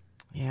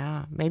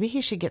 Yeah, maybe he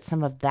should get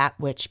some of that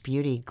witch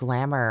beauty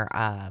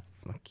glamour,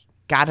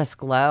 goddess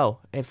glow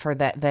for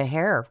the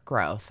hair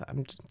growth.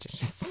 I'm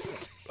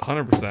just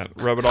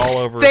 100%. Rub it all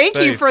over. Thank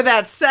his you face. for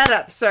that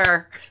setup,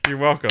 sir. You're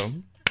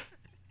welcome.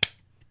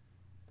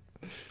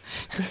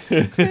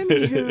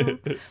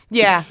 Anywho.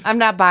 Yeah, I'm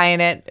not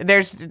buying it.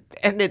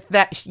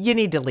 That you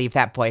need to leave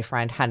that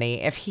boyfriend,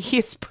 honey. If he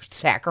is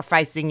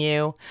sacrificing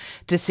you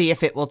to see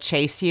if it will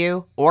chase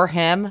you or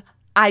him,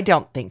 I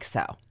don't think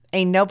so.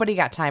 Ain't nobody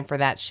got time for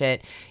that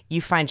shit.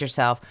 You find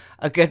yourself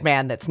a good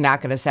man that's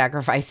not going to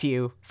sacrifice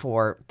you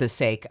for the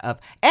sake of,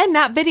 and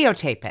not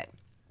videotape it.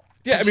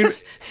 Yeah, I mean,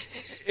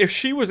 if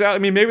she was out, I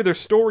mean, maybe their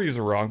stories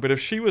are wrong, but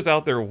if she was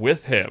out there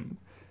with him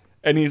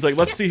and he's like,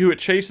 let's see who it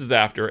chases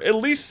after, at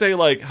least say,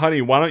 like,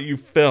 honey, why don't you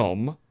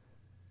film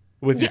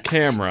with your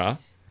camera?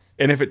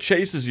 And if it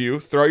chases you,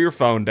 throw your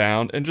phone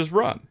down and just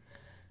run.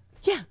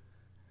 Yeah.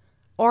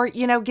 Or,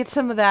 get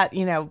some of that,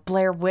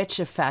 Blair Witch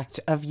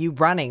effect of you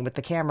running with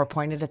the camera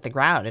pointed at the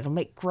ground. It'll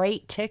make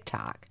great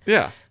TikTok.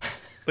 Yeah.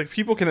 Like,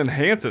 people can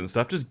enhance it and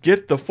stuff. Just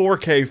get the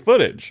 4K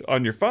footage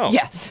on your phone.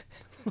 Yes.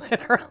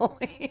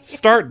 Literally.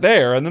 Start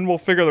there, and then we'll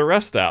figure the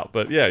rest out.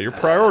 But yeah, your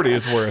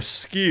priorities were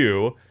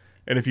askew,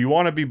 and if you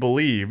want to be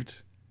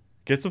believed,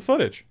 get some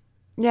footage.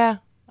 Yeah,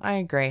 I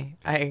agree.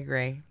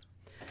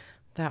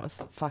 That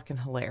was fucking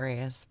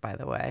hilarious, by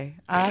the way.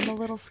 I'm a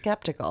little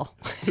skeptical.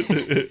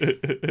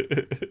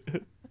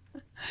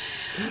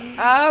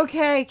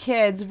 Okay,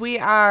 kids, we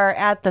are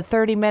at the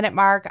 30-minute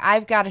mark.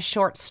 I've got a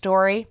short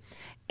story,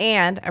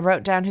 and I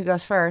wrote down who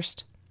goes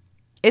first.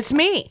 It's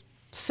me.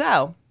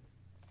 So...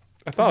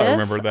 I thought I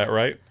remembered that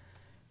right.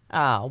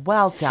 Oh,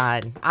 well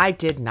done. I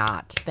did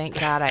not. Thank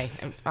God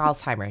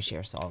Alzheimer's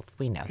years old.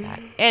 We know that.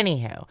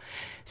 Anywho,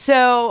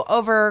 so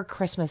over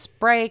Christmas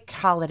break,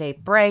 holiday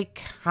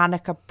break,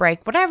 Hanukkah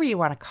break, whatever you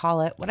want to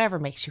call it, whatever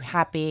makes you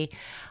happy,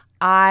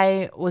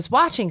 I was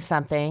watching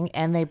something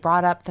and they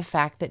brought up the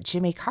fact that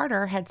Jimmy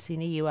Carter had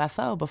seen a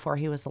UFO before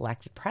he was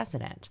elected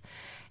president.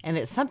 And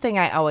it's something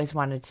I always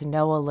wanted to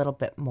know a little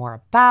bit more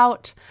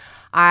about.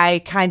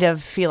 I kind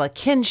of feel a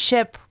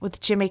kinship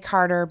with Jimmy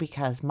Carter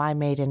because my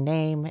maiden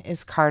name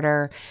is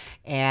Carter,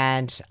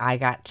 and I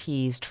got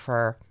teased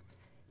for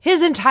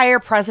his entire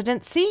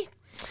presidency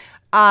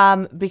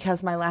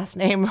because my last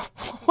name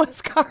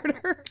was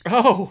Carter.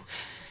 Oh.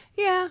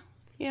 Yeah.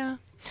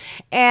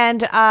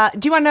 And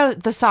do you want to know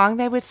the song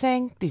they would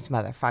sing? These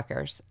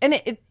motherfuckers.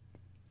 And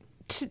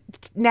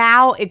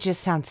now it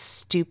just sounds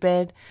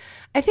stupid.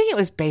 I think it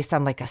was based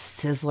on like a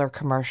Sizzler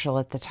commercial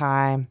at the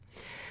time.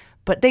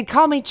 But they'd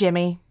call me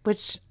Jimmy,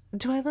 which,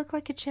 do I look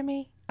like a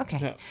Jimmy? Okay.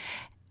 No.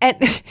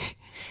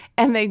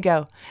 And they'd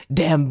go,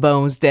 damn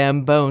bones,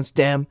 damn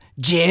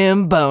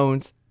Jim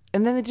Bones.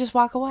 And then they'd just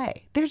walk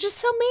away. They're just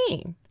so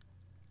mean.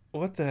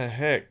 What the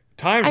heck?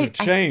 Times have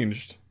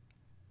changed.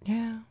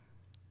 Yeah.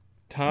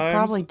 Times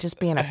probably just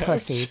being a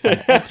pussy,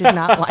 but I did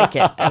not like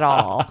it at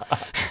all.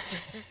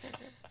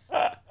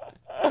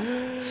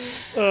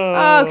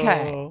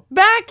 Okay.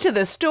 Back to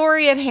the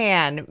story at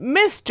hand.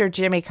 Mr.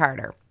 Jimmy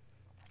Carter.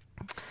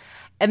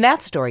 And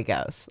that story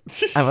goes,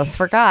 I almost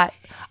forgot,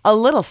 a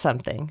little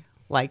something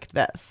like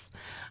this.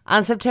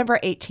 On September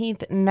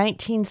 18th,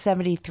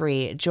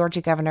 1973,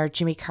 Georgia Governor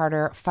Jimmy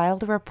Carter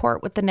filed a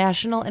report with the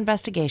National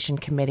Investigation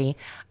Committee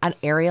on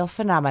Aerial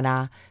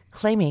Phenomena,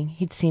 claiming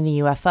he'd seen a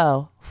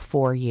UFO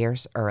 4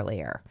 years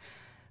earlier.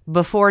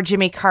 Before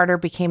Jimmy Carter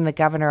became the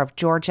governor of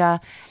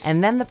Georgia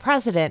and then the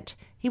president,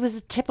 he was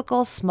a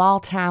typical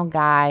small-town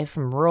guy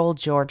from rural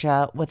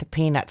Georgia with a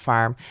peanut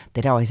farm.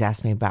 They'd always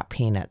ask me about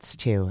peanuts,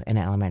 too, in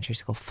elementary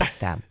school. Fuck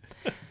them.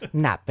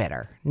 Not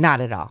bitter. Not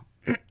at all.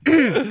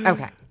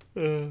 Okay.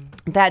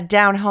 That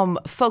down-home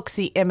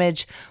folksy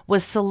image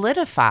was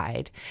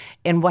solidified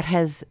in what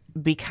has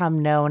become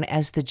known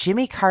as the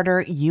Jimmy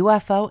Carter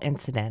UFO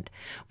incident,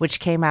 which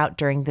came out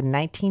during the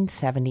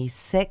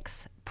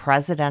 1976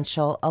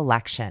 presidential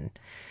election.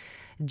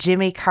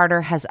 Jimmy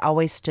Carter has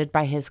always stood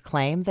by his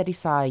claim that he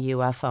saw a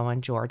UFO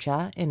in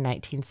Georgia in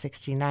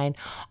 1969,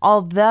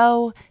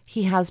 although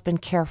he has been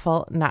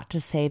careful not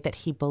to say that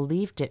he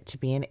believed it to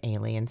be an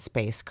alien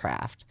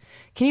spacecraft.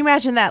 Can you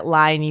imagine that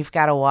line you've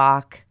got to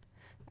walk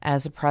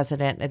as a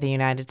president of the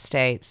United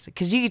States?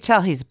 Because you can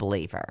tell he's a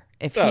believer.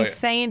 If he's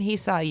saying he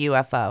saw a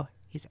UFO,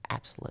 he's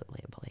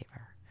absolutely a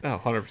believer.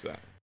 Oh, 100%.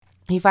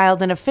 He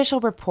filed an official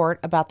report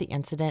about the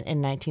incident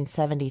in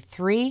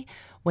 1973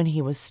 when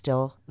he was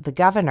still the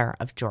governor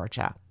of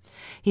Georgia.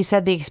 He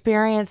said the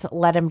experience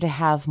led him to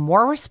have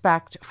more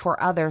respect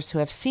for others who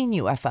have seen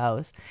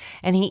UFOs,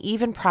 and he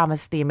even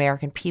promised the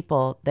American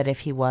people that if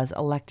he was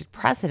elected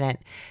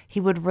president, he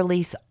would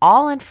release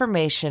all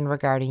information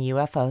regarding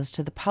UFOs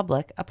to the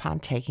public upon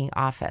taking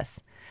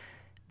office.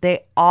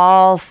 They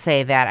all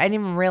say that. I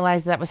didn't even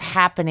realize that was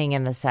happening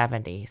in the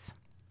 70s.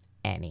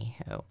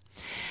 Anywho.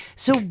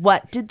 So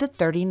what did the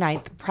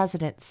 39th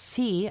president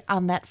see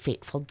on that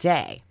fateful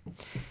day?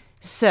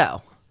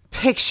 So,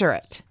 picture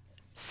it.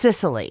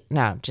 Sicily.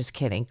 No, just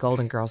kidding.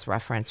 Golden Girls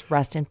reference.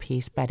 Rest in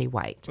peace, Betty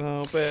White.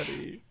 Oh,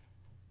 Betty.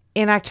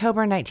 In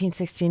October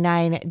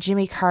 1969,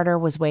 Jimmy Carter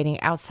was waiting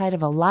outside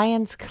of a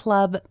Lions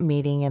Club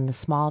meeting in the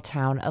small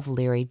town of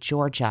Leary,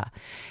 Georgia.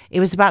 It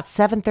was about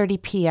 7:30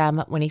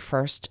 p.m. when he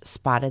first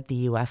spotted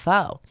the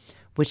UFO,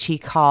 which he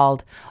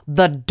called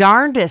the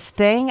darndest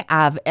thing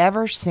I've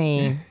ever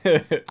seen.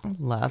 I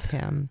love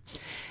him.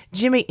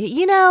 Jimmy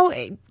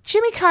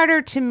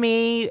Carter to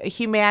me,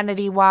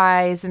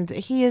 humanity-wise, and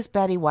he is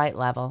Betty White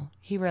level.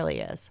 He really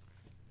is.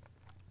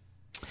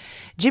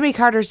 Jimmy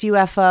Carter's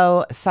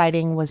UFO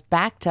sighting was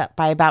backed up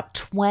by about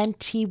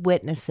 20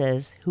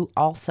 witnesses who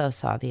also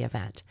saw the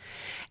event.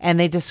 And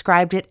they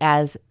described it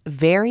as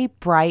very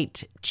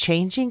bright,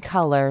 changing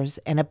colors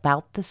and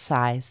about the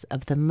size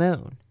of the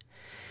moon.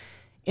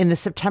 In the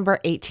September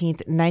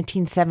 18th,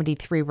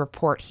 1973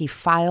 report he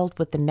filed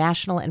with the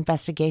National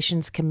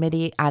Investigations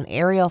Committee on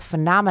Aerial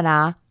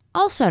Phenomena,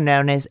 also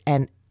known as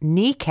an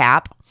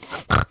NECAP.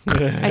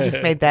 I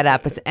just made that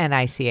up. It's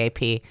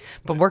NICAP,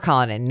 but we're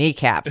calling it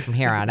kneecap from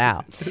here on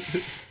out.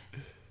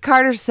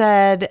 Carter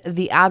said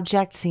the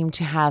object seemed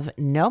to have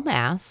no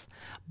mass,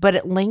 but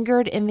it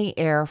lingered in the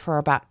air for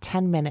about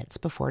 10 minutes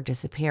before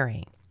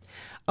disappearing.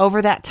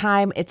 Over that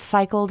time, it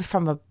cycled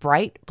from a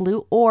bright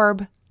blue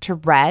orb to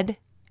red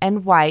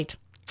and white,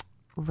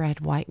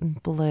 white,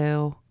 and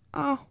blue.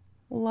 Oh,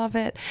 love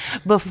it.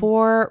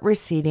 Before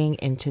receding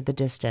into the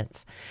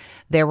distance.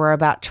 There were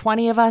about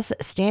 20 of us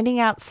standing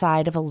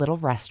outside of a little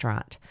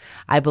restaurant.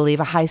 I believe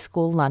a high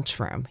school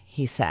lunchroom,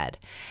 he said.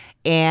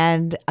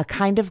 And a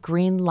kind of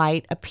green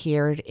light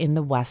appeared in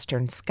the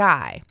western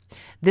sky.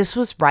 This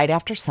was right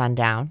after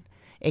sundown.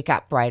 It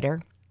got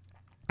brighter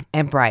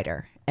and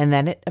brighter, and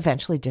then it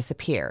eventually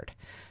disappeared.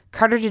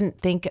 Carter didn't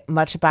think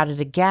much about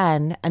it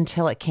again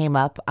until it came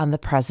up on the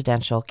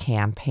presidential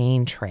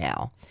campaign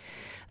trail.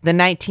 The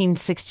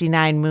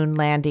 1969 moon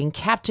landing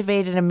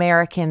captivated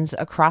Americans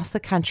across the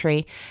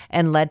country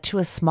and led to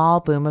a small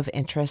boom of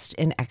interest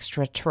in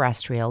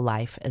extraterrestrial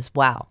life as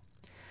well.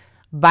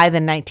 By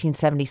the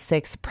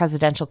 1976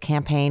 presidential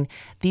campaign,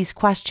 these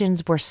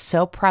questions were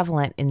so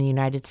prevalent in the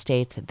United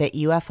States that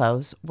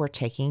UFOs were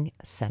taking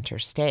center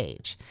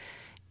stage.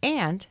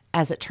 And,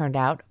 as it turned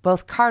out,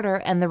 both Carter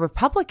and the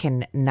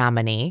Republican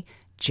nominee,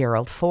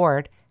 Gerald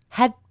Ford,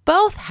 had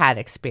both had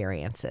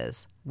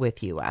experiences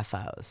with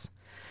UFOs.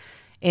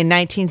 In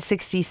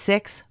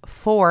 1966,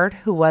 Ford,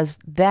 who was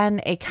then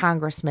a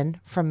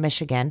congressman from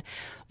Michigan,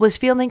 was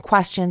fielding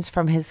questions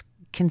from his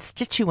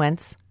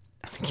constituents.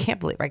 I can't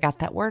believe I got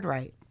that word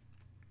right.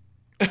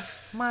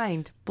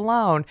 Mind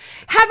blown.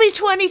 Happy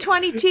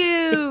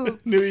 2022!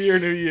 New year,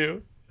 new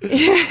you.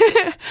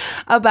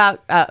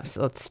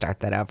 So let's start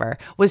that over.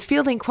 Was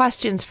fielding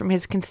questions from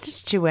his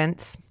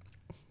constituents.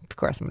 Of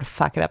course, I'm going to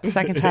fuck it up a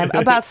second time.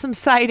 About some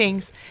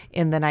sightings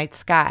in the night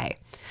sky.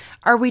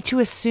 Are we to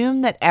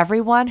assume that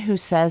everyone who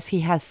says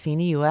he has seen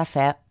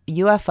a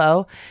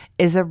UFO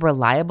is a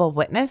reliable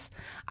witness?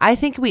 I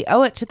think we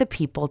owe it to the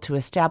people to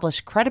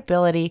establish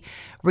credibility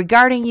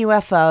regarding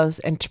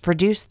UFOs and to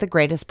produce the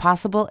greatest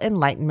possible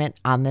enlightenment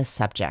on this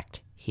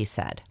subject, he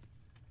said.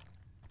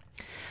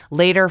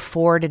 Later,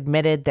 Ford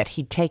admitted that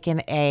he'd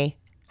taken a,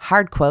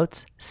 hard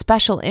quotes,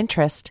 special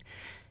interest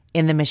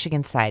in the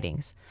Michigan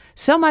sightings.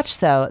 So much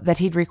so that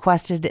he'd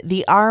requested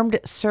the Armed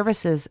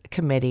Services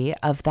Committee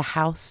of the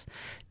House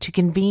to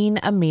convene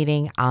a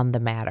meeting on the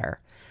matter.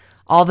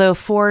 Although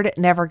Ford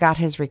never got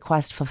his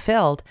request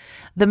fulfilled,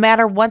 the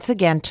matter once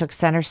again took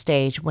center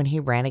stage when he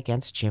ran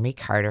against Jimmy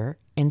Carter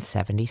in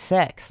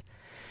 '76.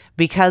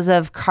 Because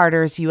of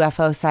Carter's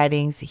UFO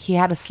sightings, he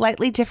had a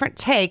slightly different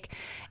take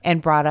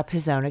and brought up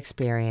his own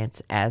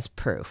experience as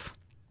proof.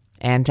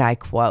 And I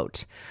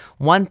quote,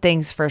 "One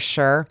thing's for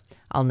sure,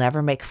 I'll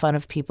never make fun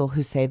of people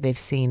who say they've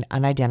seen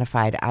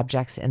unidentified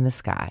objects in the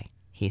sky,"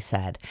 he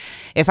said.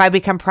 "If I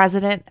become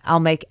president, I'll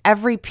make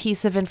every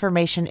piece of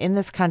information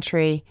this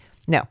country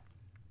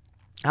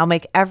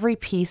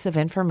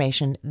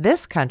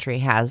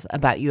has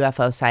about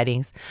UFO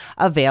sightings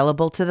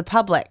available to the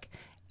public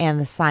and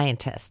the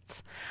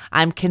scientists.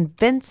 I'm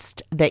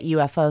convinced that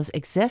UFOs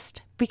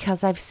exist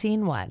because I've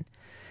seen one."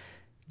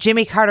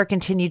 Jimmy Carter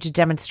continued to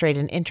demonstrate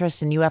an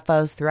interest in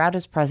UFOs throughout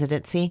his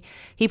presidency.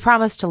 He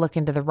promised to look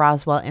into the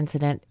Roswell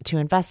incident to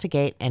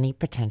investigate any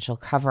potential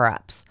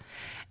cover-ups.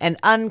 An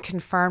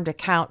unconfirmed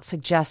account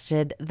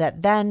suggested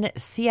that then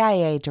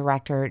CIA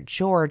Director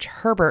George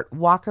Herbert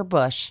Walker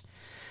Bush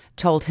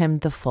told him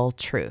the full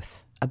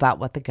truth about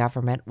what the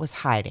government was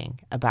hiding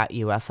about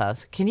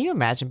UFOs. Can you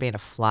imagine being a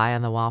fly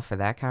on the wall for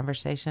that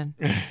conversation?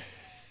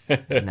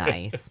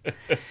 Nice.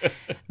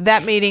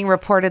 That meeting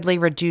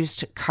reportedly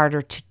reduced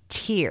Carter to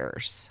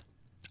tears.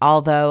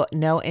 Although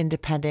no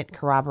independent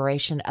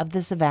corroboration of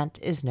this event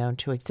is known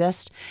to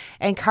exist,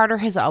 and Carter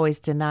has always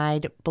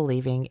denied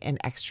believing in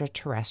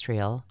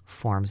extraterrestrial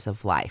forms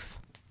of life.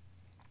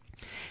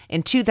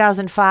 In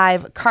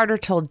 2005, Carter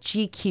told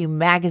GQ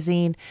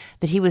magazine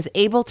that he was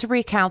able to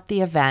recount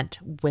the event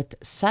with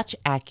such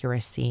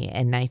accuracy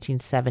in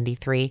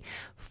 1973,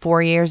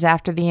 4 years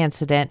after the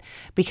incident,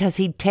 because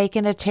he'd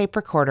taken a tape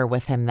recorder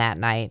with him that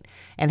night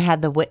and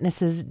had the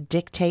witnesses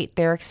dictate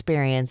their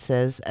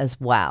experiences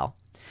as well.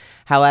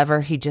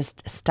 However, he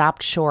just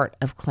stopped short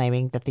of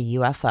claiming that the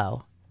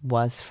UFO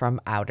was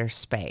from outer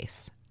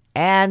space.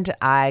 And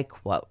I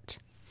quote,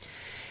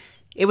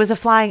 "It was a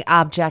flying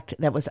object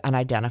that was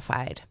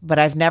unidentified, but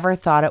I've never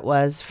thought it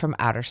was from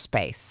outer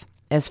space.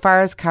 As far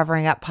as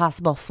covering up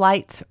possible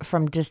flights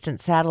from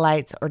distant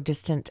satellites or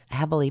distant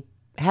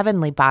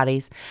heavenly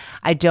bodies,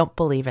 I don't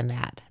believe in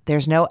that.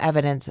 There's no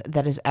evidence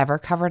that has ever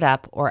covered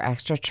up or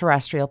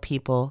extraterrestrial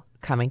people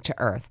coming to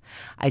Earth.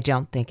 I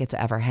don't think it's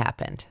ever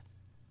happened.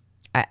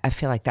 I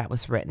feel like that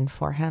was written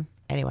for him.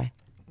 Anyway.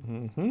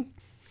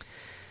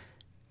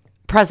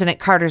 President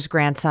Carter's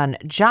grandson,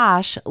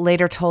 Josh,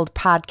 later told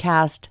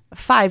podcast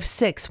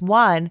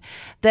 561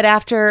 that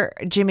after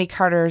Jimmy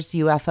Carter's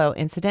UFO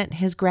incident,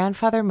 his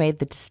grandfather made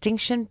the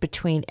distinction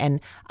between an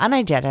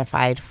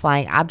unidentified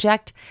flying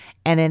object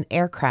and an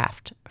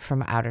aircraft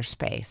from outer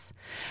space.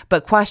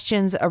 But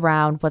questions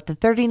around what the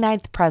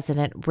 39th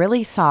president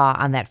really saw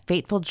on that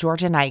fateful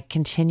Georgia night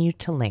continue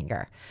to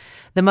linger.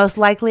 The most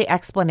likely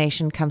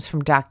explanation comes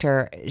from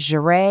Dr.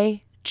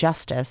 Jeray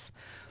Justice,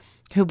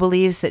 who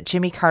believes that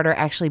Jimmy Carter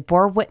actually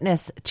bore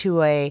witness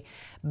to a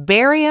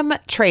barium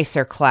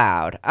tracer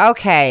cloud.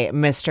 Okay,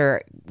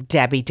 Mr.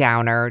 Debbie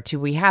Downer, do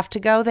we have to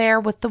go there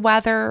with the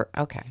weather?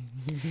 Okay.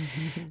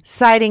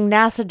 Citing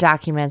NASA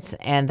documents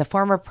and the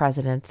former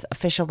president's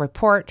official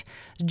report,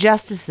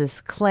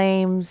 Justice's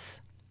claim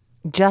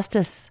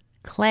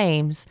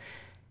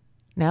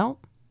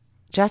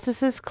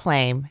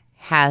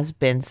has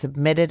been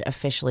submitted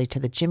officially to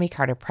the Jimmy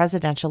Carter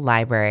Presidential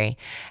Library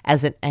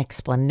as an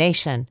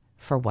explanation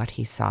for what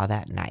he saw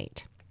that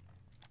night.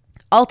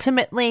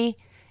 Ultimately,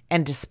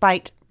 and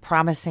despite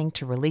promising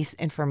to release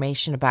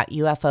information about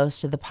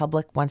UFOs to the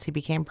public once he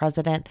became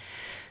president,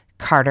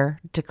 Carter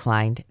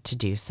declined to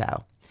do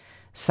so,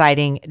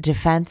 citing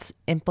defense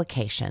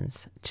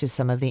implications to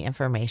some of the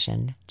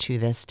information to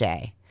this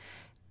day.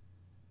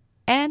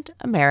 And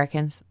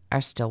Americans are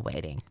still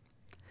waiting.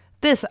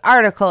 This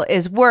article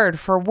is word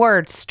for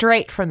word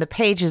straight from the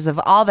pages of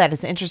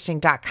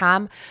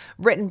allthatisinteresting.com,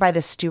 written by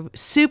the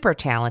super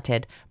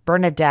talented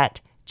Bernadette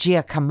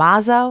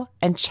Giacomazzo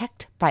and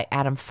checked by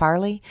Adam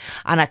Farley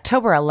on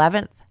October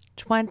 11th,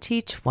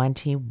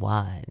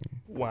 2021.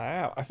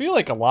 Wow. I feel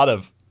like a lot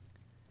of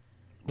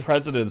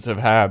presidents have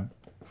had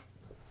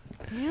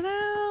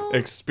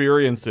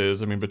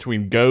experiences. I mean,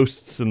 between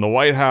ghosts in the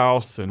White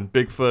House and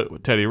Bigfoot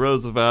with Teddy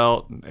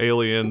Roosevelt and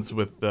aliens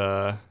with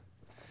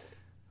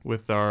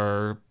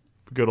our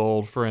good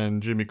old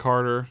friend Jimmy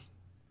Carter.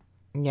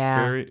 Yeah.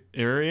 It's very,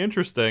 very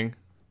interesting.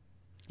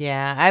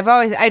 Yeah.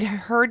 I'd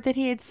heard that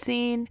he had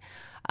seen,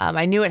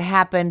 I knew it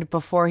happened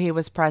before he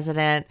was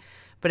president,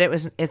 but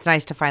it's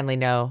nice to finally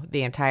know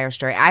the entire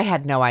story. I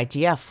had no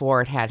idea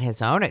Ford had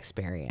his own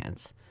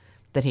experience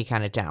that he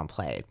kind of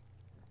downplayed.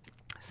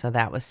 So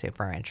that was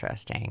super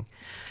interesting.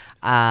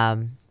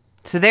 So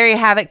there you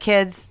have it,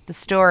 kids. The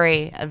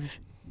story of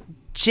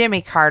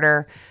Jimmy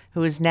Carter,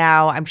 who is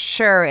now, I'm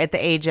sure, at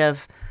the age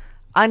of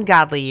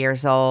ungodly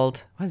years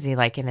old. Was he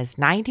like in his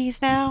 90s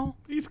now?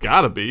 He's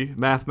got to be,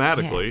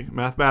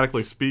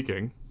 mathematically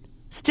speaking.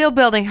 Still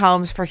building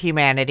homes for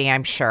humanity,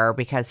 I'm sure,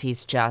 because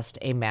he's just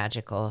a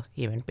magical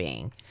human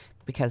being.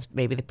 Because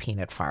maybe the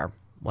peanut farm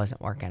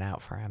wasn't working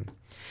out for him.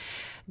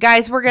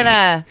 Guys, we're going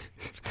to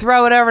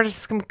throw it over to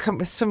some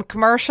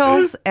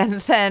commercials,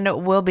 and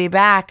then we'll be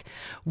back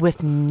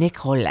with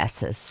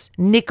Nicolas's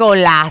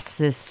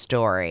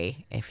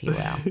story, if you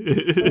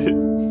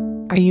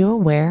will. Are you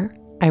aware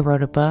I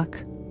wrote a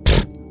book?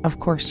 Of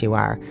course you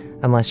are,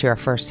 unless you're a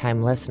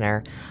first-time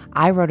listener.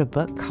 I wrote a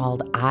book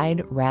called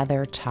I'd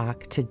Rather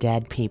Talk to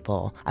Dead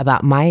People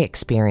about my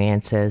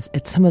experiences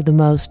at some of the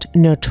most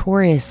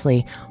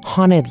notoriously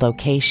haunted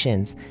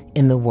locations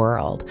in the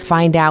world.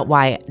 Find out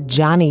why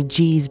Johnny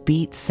G's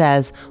Beat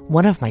says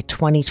one of my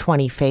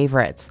 2020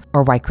 favorites,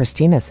 or why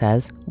Christina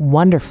says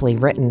wonderfully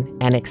written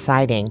and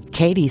exciting.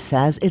 Katie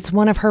says it's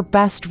one of her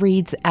best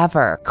reads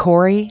ever.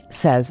 Corey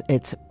says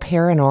it's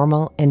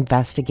paranormal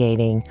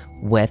investigating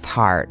with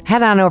heart.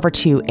 Head on over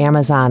to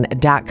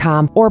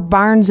Amazon.com or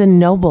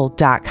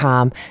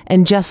BarnesandNoble.com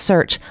and just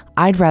search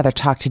I'd Rather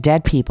Talk to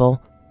Dead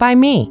People by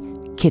me,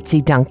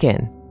 Kitsy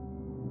Duncan.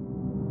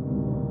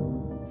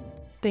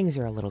 Things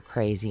are a little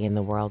crazy in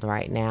the world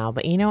right now,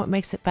 but you know what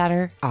makes it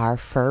better? Our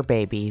fur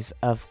babies,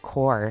 of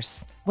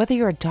course. Whether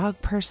you're a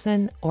dog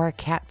person or a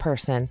cat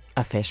person,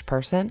 a fish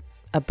person,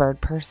 a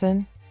bird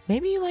person,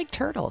 maybe you like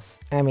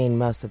turtles. I mean,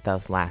 most of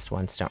those last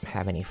ones don't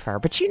have any fur,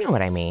 but you know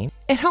what I mean.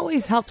 It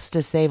always helps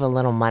to save a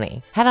little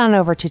money. Head on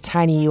over to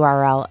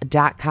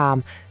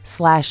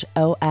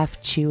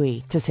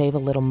tinyurl.com/ofchewy to save a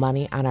little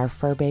money on our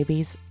fur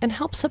babies and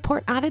help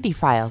support Oddity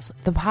Files,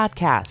 the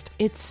podcast.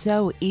 It's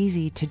so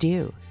easy to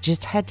do.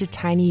 Just head to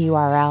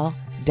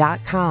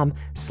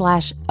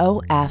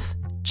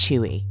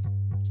tinyurl.com/ofchewy.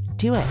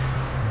 Do it.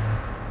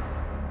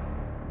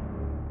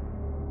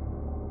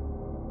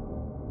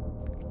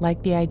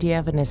 Like the idea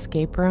of an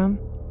escape room,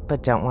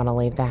 but don't want to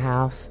leave the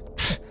house?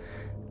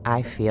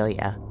 I feel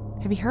ya.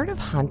 Have you heard of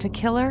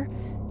Hunt-A-Killer?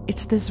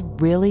 It's this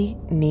really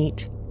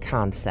neat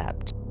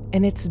concept,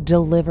 and it's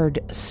delivered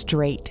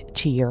straight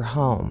to your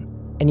home.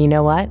 And you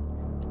know what?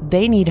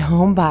 They need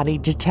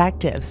homebody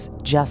detectives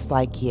just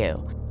like you.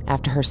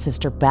 After her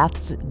sister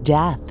Beth's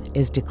death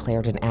is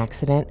declared an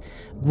accident,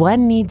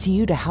 Gwen needs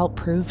you to help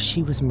prove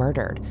she was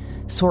murdered.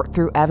 Sort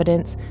through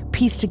evidence,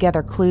 piece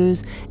together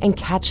clues, and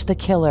catch the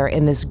killer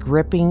in this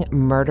gripping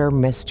murder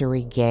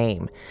mystery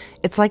game.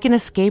 It's like an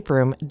escape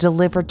room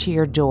delivered to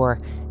your door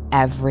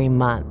every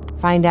month.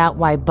 Find out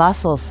why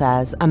Bustle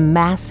says a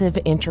massive,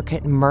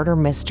 intricate murder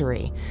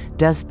mystery.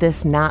 Does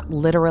this not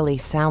literally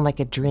sound like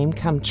a dream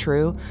come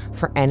true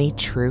for any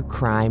true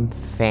crime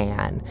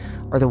fan?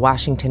 Or the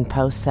Washington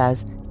Post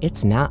says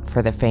it's not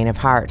for the faint of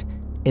heart.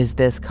 Is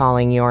this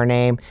calling your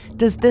name?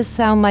 Does this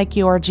sound like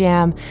your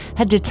jam?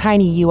 Head to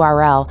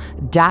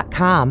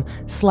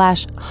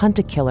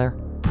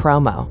tinyurl.com/huntakiller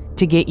promo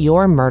to get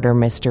your murder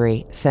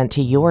mystery sent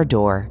to your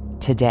door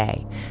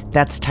today.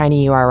 That's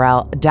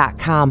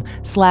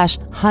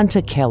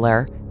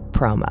tinyurl.com/huntakiller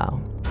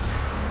promo.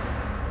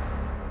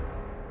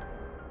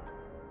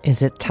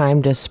 Is it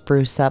time to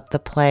spruce up the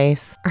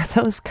place? Are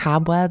those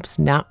cobwebs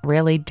not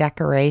really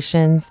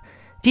decorations?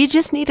 Do you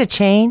just need a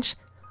change?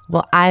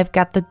 Well, I've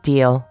got the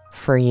deal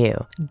for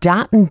you.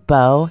 Dot &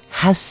 Bow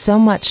has so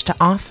much to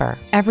offer.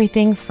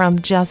 Everything from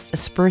just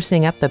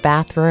sprucing up the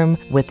bathroom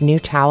with new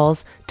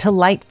towels to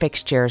light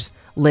fixtures,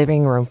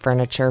 living room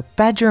furniture,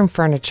 bedroom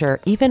furniture,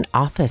 even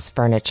office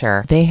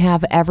furniture. They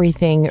have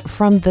everything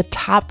from the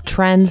top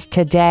trends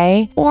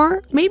today,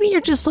 or maybe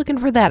you're just looking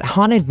for that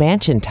haunted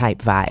mansion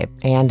type vibe.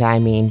 And I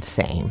mean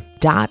same.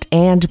 Dot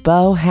 &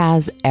 Bow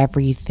has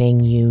everything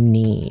you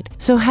need.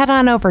 So head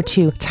on over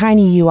to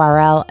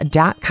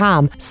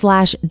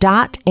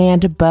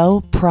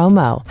tinyurl.com/dot&bow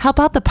promo. Help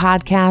out the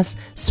podcast,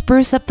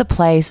 spruce up the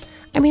place.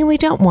 I mean, we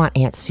don't want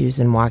Aunt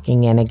Susan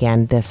walking in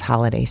again this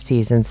holiday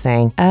season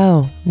saying,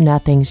 oh,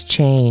 nothing's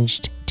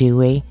changed, do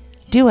we?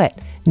 Do it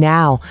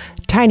now.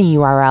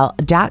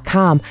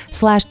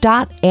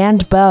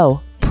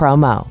 tinyurl.com/dot&bow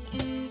promo.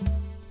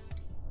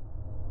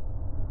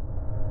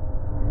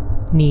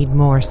 Need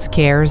more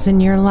scares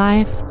in your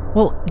life?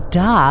 Well,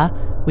 duh,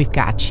 we've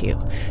got you.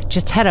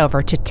 Just head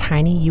over to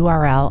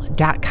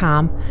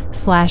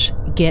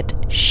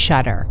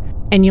tinyurl.com/get-shudder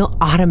and you'll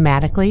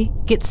automatically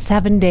get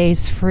 7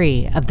 days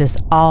free of this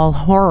all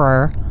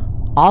horror,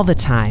 all the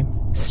time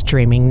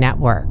streaming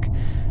network.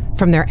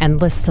 From their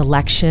endless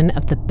selection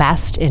of the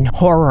best in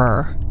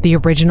horror, the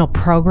original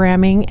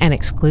programming and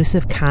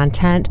exclusive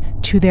content,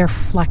 to their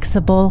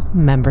flexible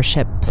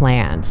membership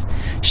plans,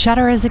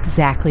 Shudder is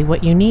exactly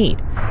what you need.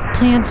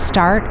 Plans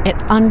start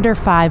at under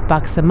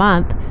 $5 a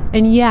month,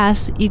 and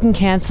yes, you can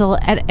cancel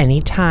at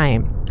any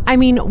time. I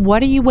mean,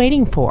 what are you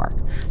waiting for?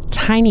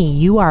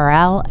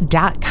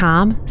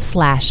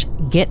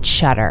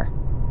 tinyurl.com/get-shudder.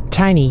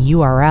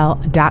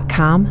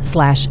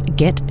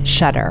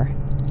 tinyurl.com/get-shudder.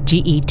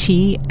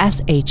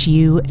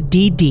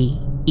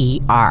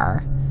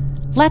 GETSHUDDER.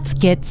 Let's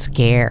get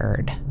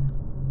scared.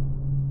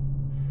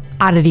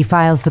 Oddity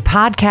Files, the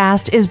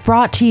podcast, is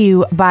brought to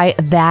you by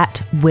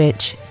That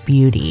Witch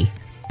Beauty.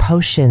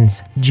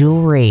 Potions,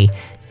 jewelry,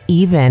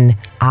 even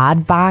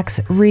odd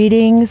box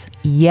readings.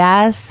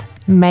 Yes,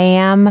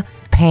 ma'am,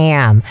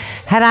 Pam.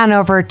 Head on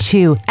over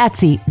to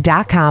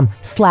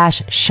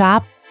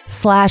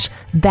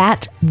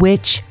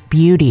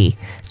etsy.com/shop/thatwitchbeauty.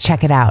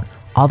 Check it out.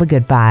 All the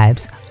good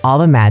vibes, all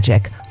the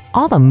magic,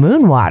 all the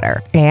moon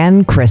water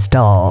and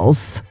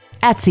crystals.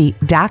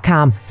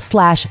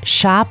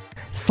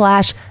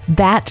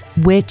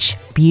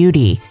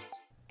 Etsy.com/shop/thatwitchbeauty.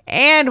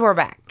 And we're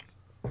back.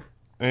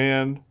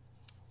 And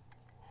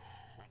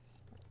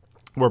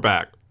we're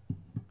back.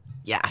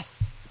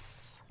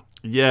 Yes.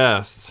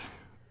 Yes.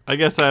 I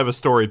guess I have a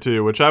story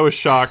too, which I was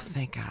shocked.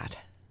 Thank God.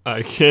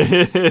 I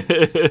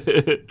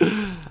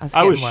was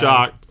worried.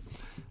 shocked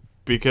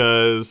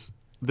because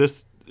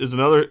this is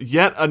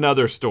yet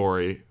another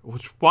story.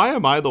 Which, why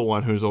am I the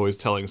one who's always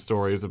telling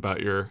stories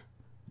about your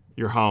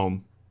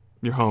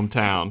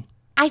hometown?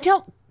 I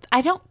don't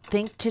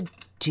think to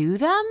do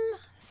them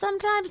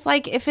sometimes.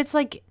 Like if it's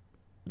like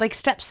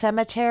Step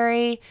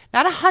Cemetery,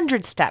 not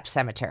 100-Step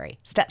Cemetery.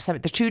 They're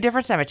two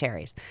different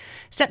cemeteries.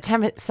 Step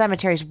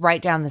Cemetery is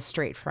right down the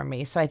street from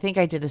me, so I think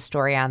I did a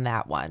story on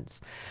that once.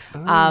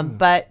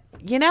 But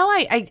you know,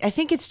 I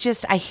think it's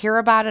just I hear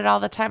about it all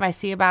the time. I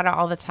see about it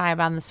all the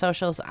time on the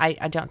socials. I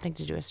don't think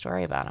to do a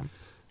story about them.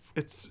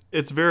 It's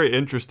very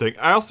interesting.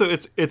 I also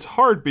it's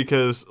hard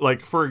because,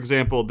 like, for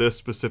example, this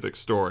specific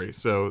story.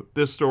 So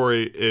this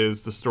story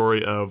is the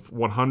story of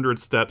 100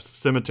 Steps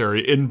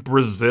Cemetery in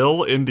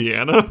Brazil,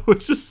 Indiana,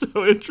 which is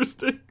so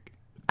interesting.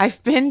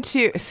 I've been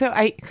to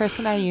Chris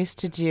and I used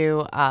to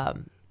do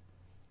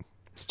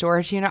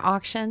storage unit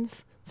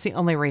auctions. It's the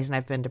only reason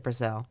I've been to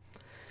Brazil.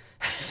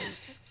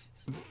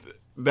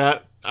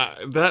 That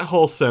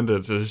whole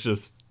sentence is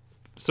just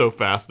so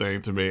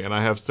fascinating to me, and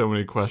I have so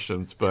many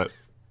questions, but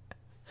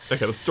I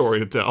got a story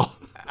to tell.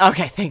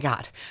 Okay, thank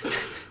God.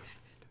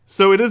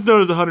 So it is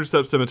known as a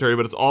 100-Step Cemetery,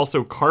 but it's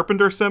also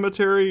Carpenter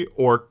Cemetery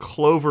or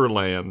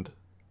Cloverland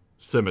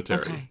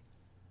Cemetery, Okay.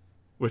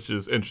 which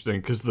is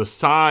interesting because the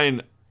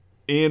sign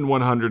in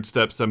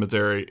 100-Step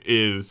Cemetery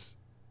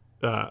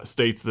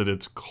states that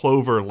it's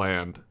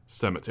Cloverland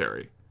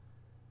Cemetery.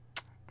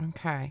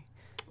 Okay.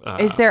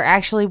 Is there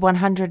actually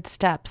 100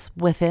 steps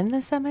within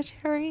the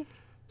cemetery?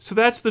 So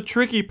that's the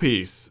tricky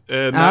piece,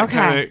 and that Okay.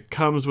 kind of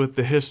comes with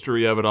the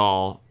history of it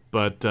all.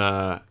 But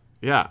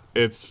yeah,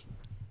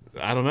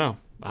 I don't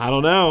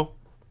know.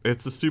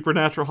 It's a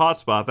supernatural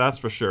hotspot, that's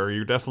for sure.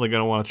 You're definitely going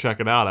to want to check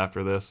it out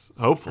after this,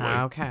 hopefully.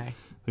 Okay.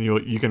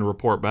 and you can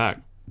report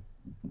back.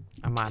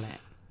 I'm on it.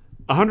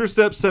 100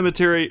 Steps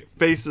Cemetery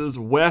faces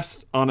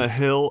west on a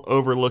hill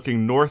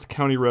overlooking North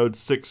County Road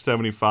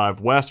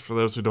 675 West. For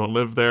those who don't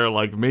live there,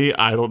 like me,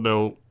 I don't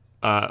know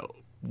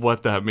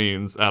what that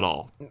means at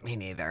all. Me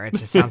neither. It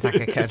just sounds like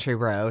a country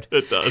road.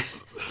 It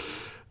does.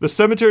 The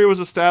cemetery was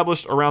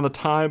established around the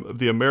time of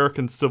the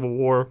American Civil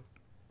War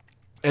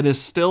and is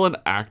still an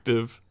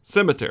active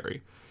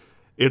cemetery.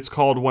 It's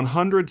called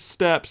 100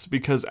 Steps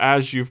because,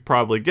 as you've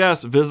probably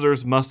guessed,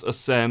 visitors must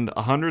ascend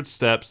 100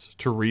 steps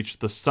to reach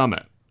the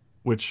summit,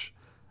 which,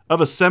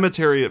 of a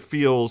cemetery, it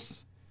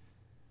feels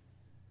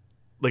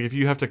like if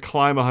you have to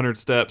climb 100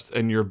 steps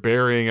and you're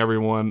burying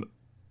everyone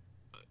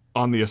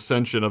on the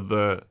ascension of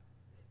that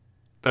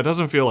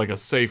doesn't feel like a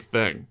safe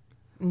thing.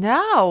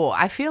 No,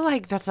 I feel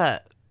like that's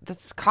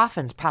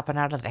coffins popping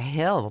out of the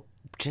hill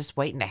just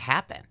waiting to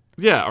happen.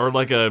 Yeah, or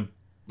like a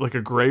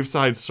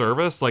graveside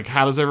service. Like,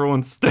 how does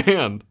everyone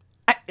stand?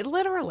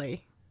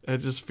 Literally. It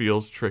just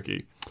feels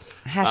tricky.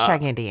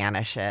 Hashtag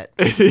Indiana shit.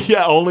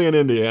 Yeah, only in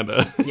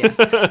Indiana.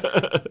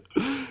 Yeah.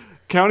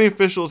 County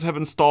officials have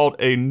installed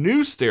a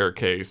new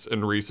staircase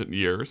in recent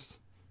years,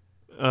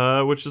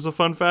 which is a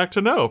fun fact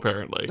to know,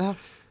 apparently. Oh,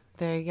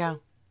 there you go.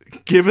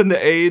 Given the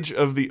age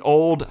of the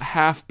old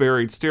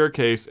half-buried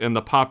staircase and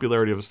the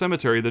popularity of a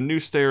cemetery, the new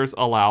stairs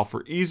allow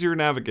for easier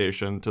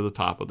navigation to the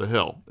top of the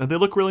hill. And they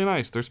look really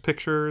nice. There's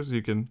pictures.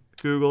 You can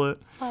Google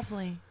it.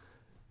 Lovely.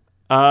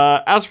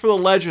 As for the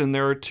legend,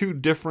 there are two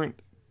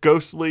different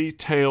ghostly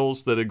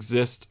tales that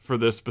exist for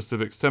this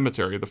specific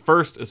cemetery. The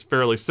first is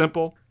fairly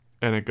simple,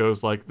 and it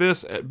goes like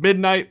this. At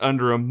midnight,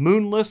 under a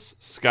moonless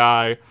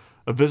sky,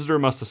 a visitor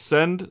must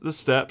ascend the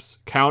steps,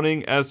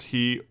 counting as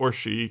he or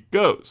she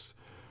goes.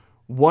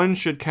 One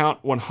should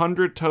count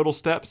 100 total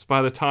steps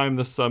by the time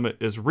the summit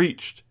is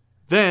reached.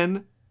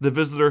 Then, the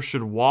visitor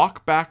should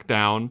walk back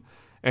down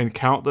and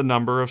count the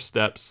number of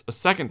steps a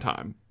second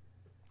time.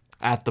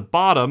 At the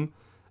bottom,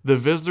 the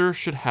visitor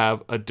should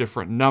have a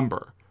different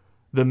number.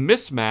 The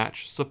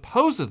mismatch,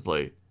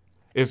 supposedly,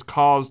 is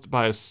caused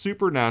by a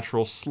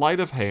supernatural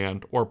sleight of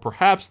hand, or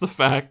perhaps the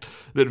fact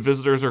that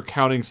visitors are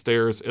counting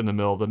stairs in the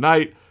middle of the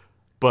night,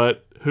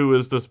 but who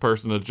is this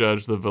person to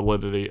judge the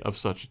validity of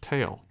such a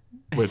tale?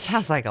 It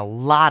sounds like a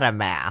lot of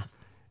math.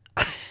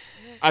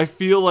 I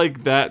feel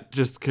like that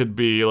just could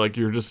be like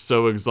you're just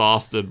so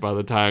exhausted by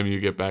the time you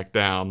get back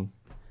down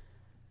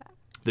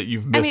that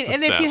you've missed a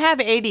step. If you have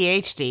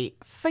ADHD,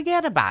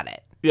 forget about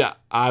it. Yeah,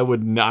 I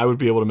would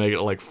be able to make it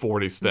like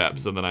 40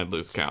 steps and then I'd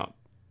lose count.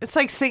 It's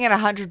like singing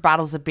 100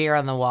 bottles of beer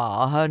on the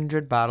wall.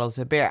 100 bottles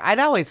of beer. I'd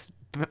always,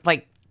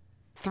 like,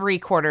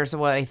 3/4 of the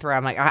way through,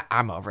 I'm like,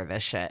 I'm over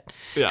this shit.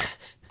 Yeah.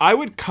 I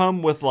would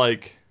come with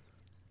like...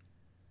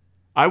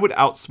 I would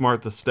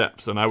outsmart the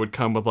steps, and I would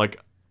come with like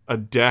a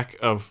deck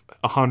of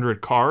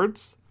 100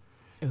 cards,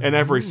 and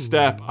every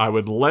step I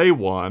would lay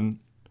one,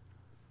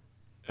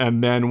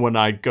 and then when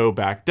I go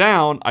back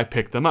down, I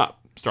pick them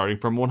up, starting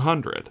from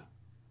 100.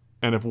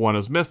 And if one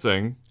is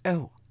missing...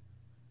 Oh.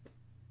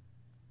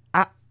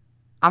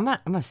 I'm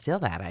gonna steal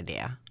that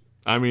idea.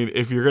 I mean,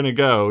 if you're gonna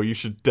go, you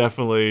should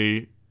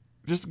definitely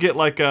just get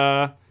like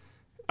a...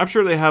 I'm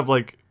sure they have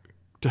like,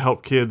 to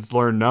help kids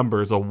learn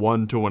numbers, a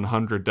 1 to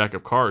 100 deck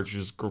of cards. You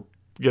just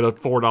get a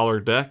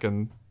 $4 deck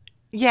and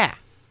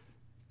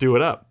do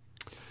it up.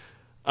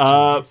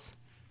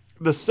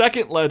 The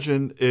second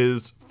legend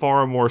is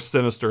far more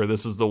sinister.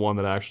 This is the one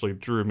that actually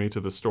drew me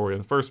to the story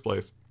in the first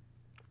place.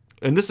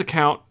 In this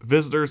account,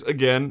 visitors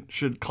again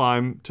should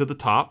climb to the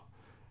top,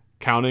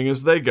 counting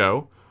as they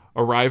go,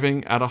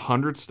 arriving at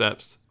 100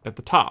 steps at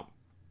the top.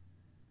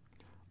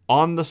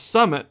 On the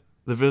summit,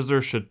 the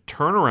visitor should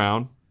turn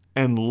around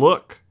and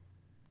look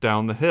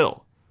down the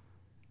hill.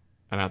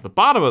 And at the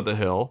bottom of the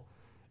hill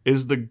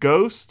is the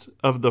ghost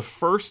of the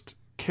first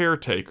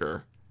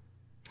caretaker.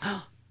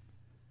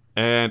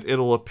 And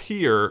it'll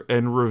appear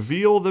and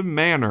reveal the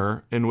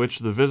manner in which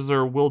the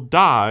visitor will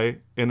die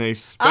in a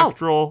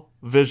spectral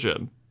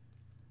vision.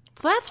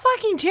 That's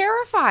fucking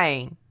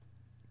terrifying.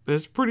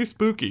 It's pretty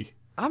spooky.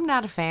 I'm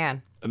not a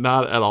fan.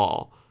 Not at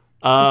all.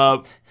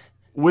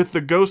 With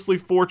the ghostly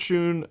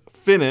fortune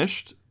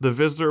finished, the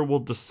visitor will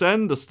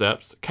descend the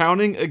steps,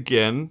 counting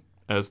again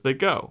as they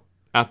go.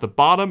 At the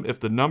bottom, if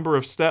the number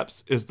of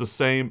steps is the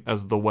same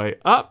as the way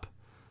up,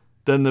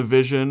 then the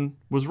vision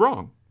was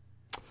wrong.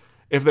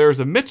 If there is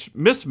a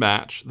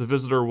mismatch, the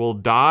visitor will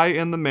die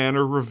in the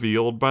manner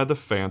revealed by the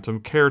phantom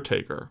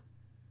caretaker.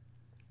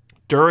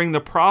 During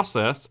the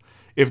process,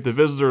 if the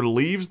visitor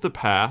leaves the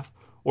path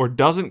or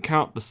doesn't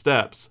count the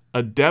steps,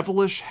 a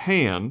devilish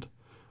hand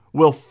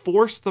will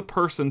force the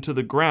person to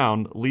the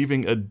ground,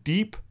 leaving a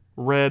deep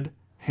red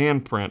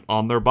handprint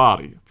on their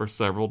body for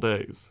several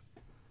days.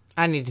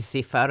 I need to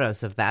see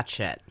photos of that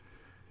shit.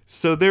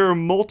 So there are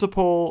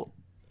multiple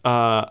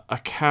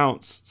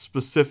accounts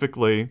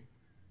specifically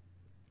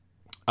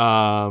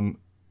who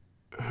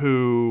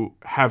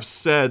have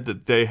said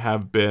that they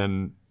have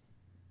been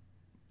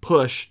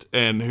pushed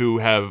and who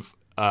have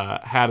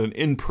had an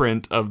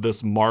imprint of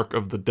this mark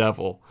of the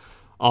devil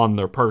on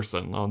their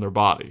person, on their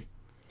body.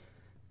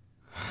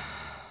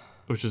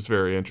 which is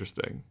very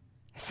interesting.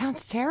 It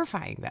sounds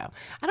terrifying, though.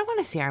 I don't want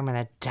to see how I'm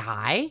going to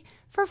die,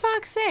 for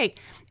fuck's sake.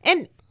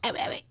 And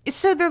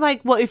so they're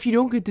like, well, if you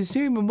don't get the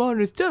same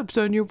amount of steps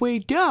on your way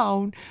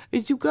down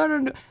as you got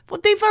on... Well,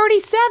 they've already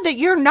said that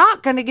you're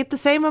not going to get the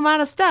same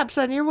amount of steps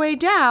on your way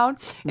down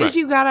as Right.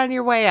 you got on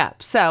your way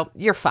up. So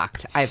you're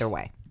fucked either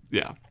way.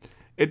 Yeah.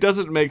 It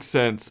doesn't make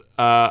sense.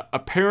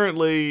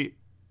 Apparently,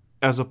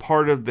 as a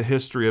part of the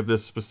history of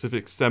this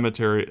specific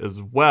cemetery as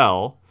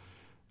well,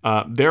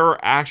 there are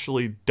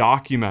actually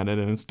documented,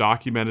 and it's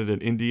documented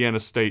in Indiana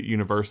State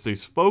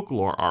University's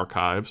folklore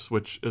archives,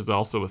 which is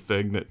also a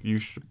thing that you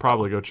should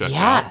probably go check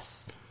out.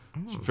 Yes.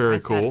 It's very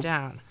Write cool. that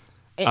down.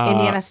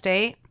 Indiana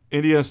State?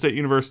 Indiana State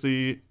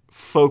University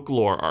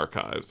folklore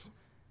archives.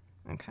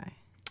 Okay.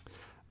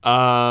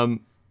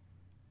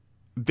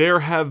 There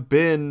have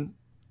been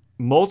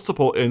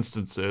multiple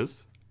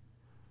instances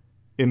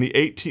in the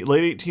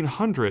late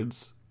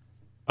 1800s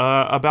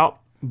about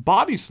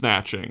body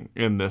snatching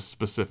in this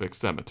specific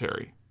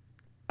cemetery,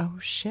 Oh,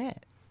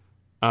 shit.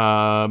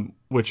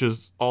 which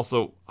is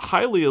also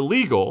highly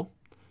illegal.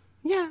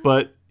 Yeah.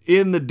 But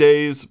in the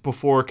days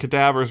before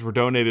cadavers were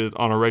donated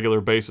on a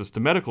regular basis to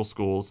medical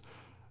schools,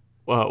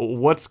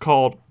 what's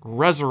called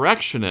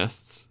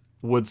resurrectionists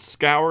would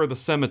scour the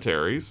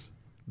cemeteries,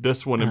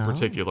 this one in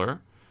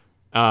particular,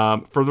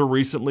 for the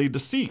recently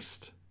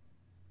deceased.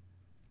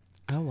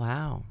 Oh,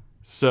 wow.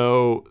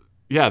 So,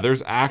 yeah,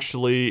 there's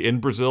actually in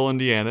Brazil,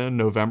 Indiana,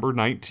 November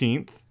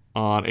 19th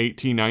on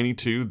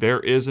 1892, there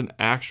is an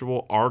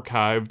actual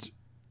archived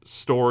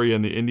story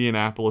in the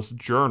Indianapolis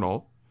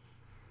Journal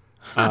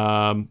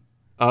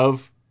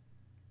of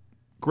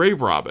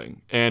grave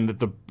robbing.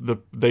 And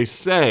they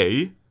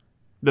say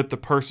that the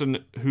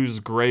person whose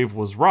grave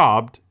was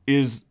robbed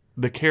is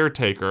the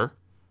caretaker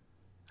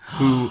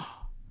who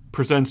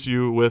presents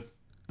you with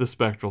the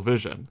spectral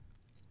vision.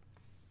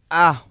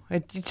 Oh,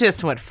 it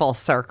just went full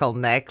circle,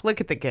 Nick. Look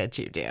at the good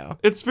you do.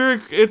 It's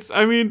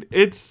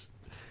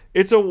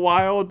a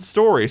wild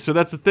story. So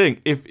that's the thing.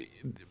 If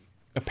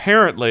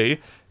apparently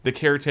the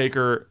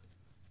caretaker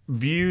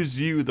views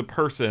you, the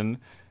person,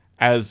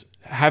 as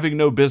having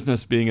no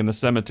business being in the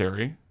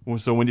cemetery.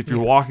 So if you're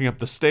walking up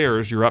the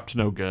stairs, you're up to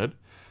no good.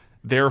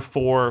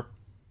 Therefore,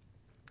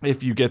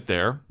 if you get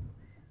there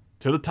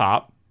to the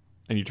top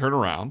and you turn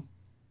around,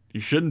 you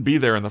shouldn't be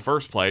there in the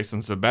first place.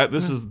 And so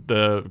this is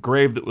the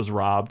grave that was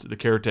robbed. The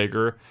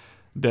caretaker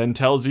then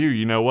tells you,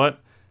 you know what?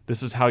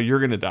 This is how you're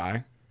going to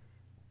die,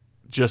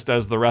 just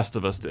as the rest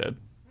of us did.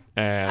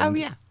 And, Oh,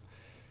 yeah.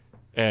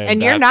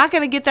 And you're not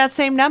going to get that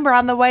same number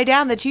on the way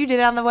down that you did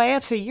on the way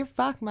up, so you're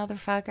fucked,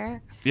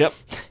 motherfucker. Yep.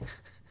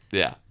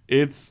 Yeah.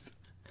 It's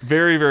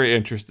very, very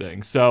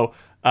interesting. So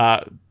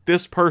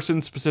this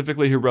person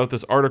specifically who wrote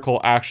this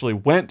article actually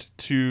went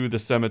to the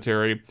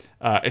cemetery.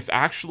 It's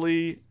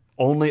actually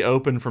only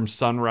open from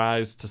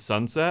sunrise to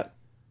sunset.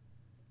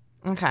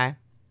 Okay.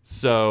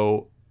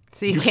 So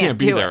you can't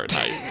be do there it.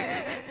 at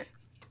night.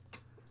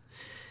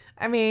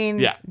 I mean,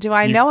 Yeah. do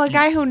I know a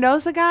guy who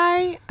knows a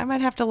guy? I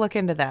might have to look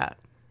into that.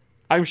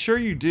 I'm sure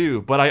you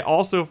do, but I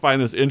also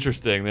find this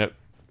interesting that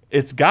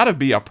it's got to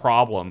be a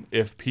problem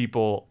if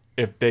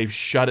they've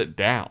shut it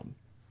down.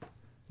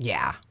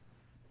 Yeah.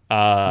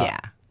 Yeah.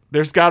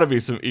 There's got to be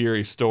some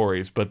eerie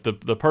stories, but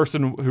the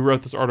person who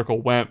wrote this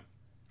article went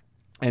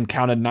and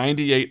counted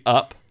 98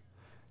 up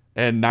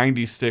and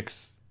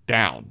 96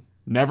 down.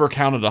 Never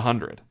counted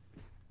 100.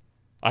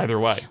 Either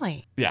way.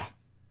 Really? Yeah.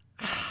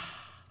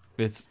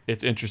 It's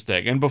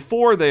interesting. And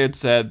before they had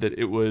said that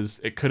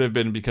it could have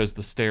been because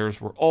the stairs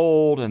were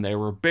old and they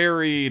were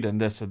buried and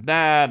this and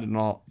that and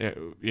all,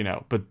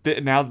 but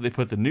now that they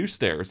put the new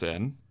stairs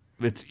in,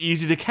 it's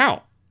easy to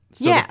count.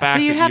 So yeah, the fact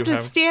so you that have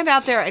to stand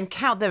out there and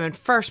count them and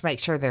first make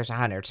sure there's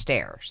 100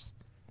 stairs.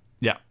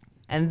 Yeah.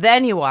 And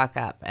then you walk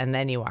up and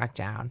then you walk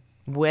down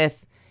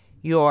with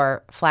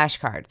your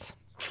flashcards.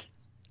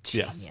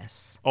 Yes.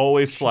 Yes.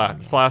 Always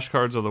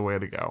flashcards are the way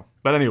to go.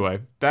 But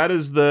anyway, that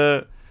is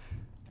the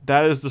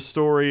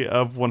story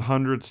of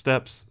 100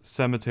 Steps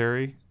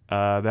Cemetery.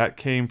 That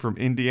came from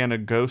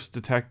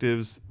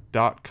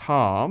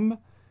IndianaGhostDetectives.com.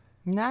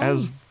 Nice.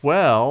 As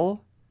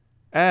well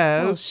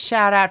Well, as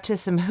shout out to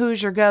some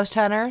Hoosier ghost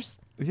hunters.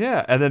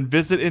 yeah, and then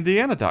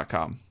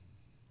visitindiana.com.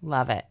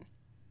 Love it.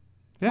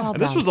 Yeah, Well and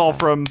this done, was all sir.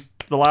 from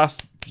the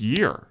last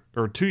year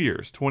or 2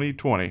 years.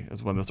 2020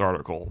 is when this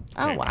article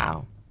Oh, came out.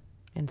 wow.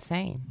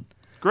 Insane.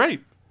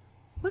 Great.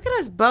 Look at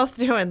us both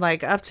doing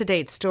like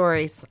up-to-date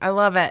stories. I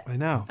love it. I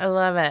know. I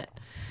love it.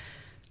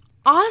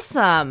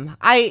 Awesome.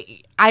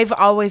 I've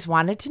always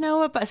wanted to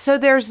know it, but so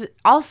there's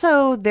a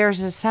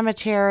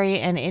cemetery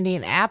in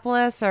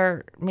Indianapolis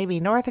or maybe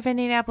north of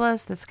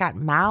Indianapolis that's got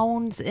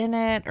mounds in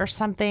it or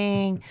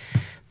something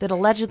that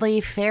allegedly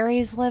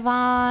fairies live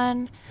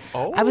on.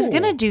 Oh. I was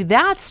going to do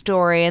that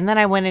story, and then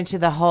I went into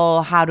the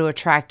whole how to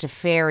attract a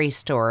fairy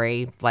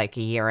story like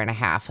a year and a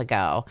half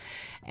ago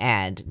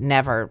and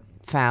never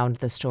found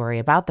the story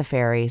about the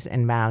fairies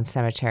in Mound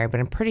Cemetery, but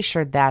I'm pretty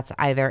sure that's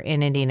either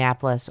in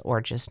Indianapolis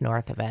or just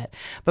north of it.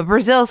 But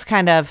Brazil's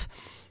kind of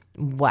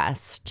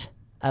west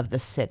of the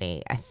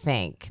city, I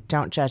think.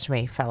 Don't judge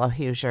me, fellow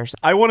Hoosiers.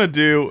 I want to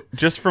do,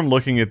 just from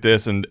looking at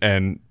this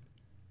and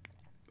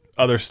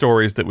other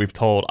stories that we've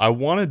told, I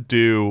want to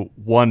do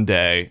one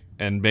day,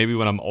 and maybe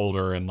when I'm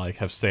older and like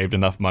have saved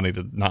enough money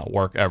to not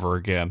work ever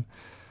again,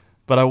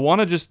 but I want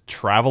to just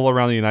travel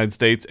around the United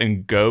States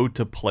and go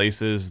to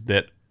places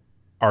that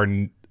are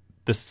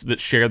that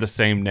share the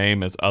same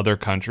name as other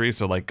countries.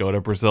 So like go to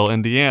Brazil,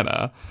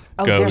 Indiana.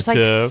 Oh, there's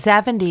like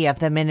 70 of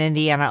them in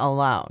Indiana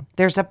alone.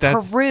 There's a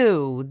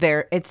Peru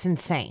there. It's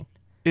insane.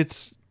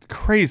 It's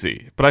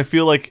crazy. But I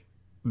feel like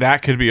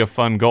that could be a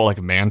fun goal,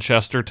 like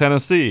Manchester,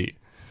 Tennessee.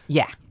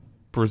 Yeah.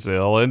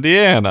 Brazil,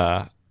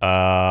 Indiana.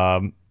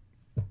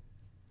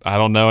 I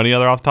don't know any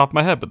other off the top of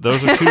my head, but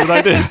those are two that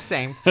I did.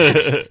 Same.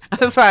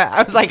 That's why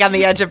I was like on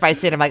the edge of my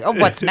seat. I'm like, oh,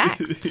 what's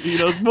next? He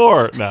knows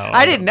more. No.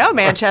 I didn't know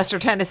Manchester,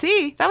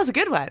 Tennessee. That was a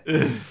good one.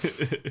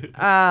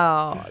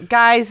 Oh,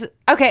 guys.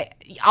 Okay.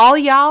 All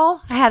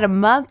y'all had a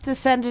month to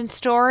send in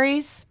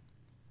stories.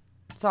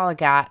 That's all I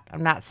got.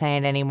 I'm not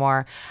saying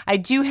anymore. I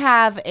do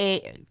have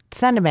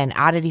send them in,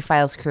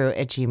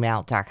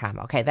 oddityfilescrew@gmail.com.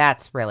 Okay,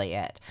 that's really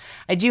it.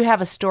 I do have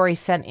a story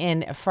sent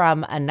in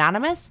from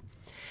Anonymous.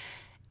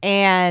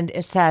 And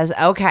it says,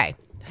 okay,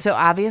 so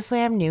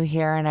obviously I'm new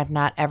here and I've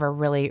not ever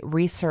really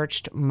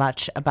researched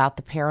much about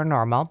the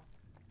paranormal.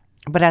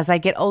 But as I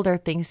get older,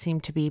 things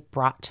seem to be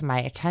brought to my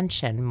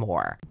attention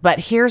more. But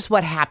here's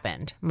what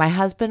happened. My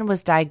husband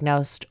was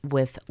diagnosed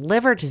with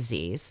liver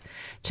disease.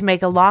 To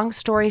make a long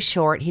story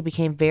short, he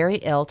became very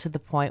ill to the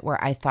point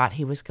where I thought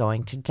he was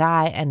going to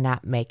die and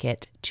not make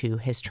it to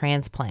his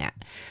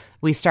transplant.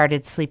 We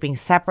started sleeping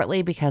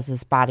separately because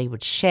his body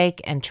would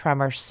shake and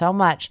tremor so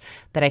much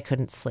that I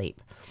couldn't sleep.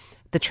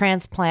 The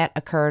transplant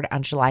occurred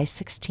on July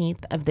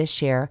 16th of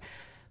this year,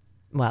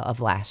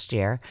 of last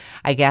year.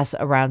 I guess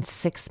around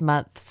 6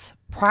 months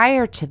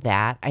prior to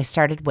that, I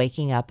started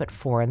waking up at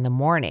 4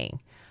 a.m.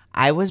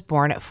 I was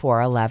born at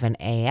 4:11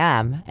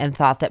 a.m. and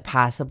thought that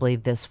possibly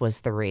this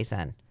was the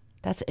reason.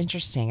 That's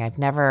interesting. I've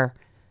never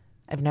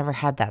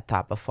had that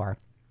thought before.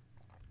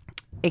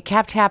 It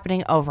kept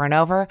happening over and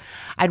over.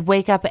 I'd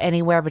wake up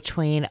anywhere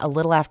between a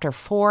little after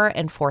 4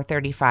 and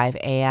 4:35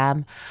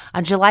 a.m.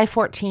 On July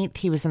 14th,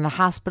 he was in the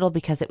hospital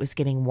because it was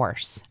getting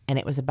worse, and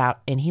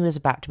he was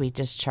about to be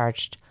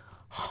discharged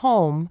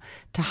home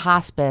to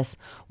hospice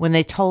when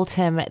they told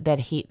him that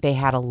they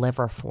had a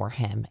liver for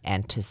him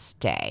and to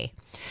stay.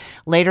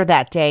 Later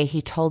that day,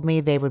 he told me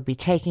they would be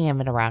taking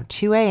him at around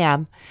 2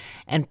 a.m.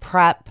 and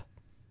prep.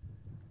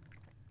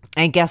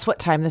 And guess what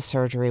time the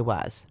surgery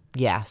was?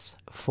 Yes,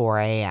 4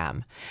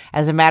 a.m.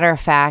 As a matter of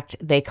fact,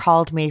 they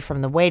called me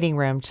from the waiting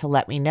room to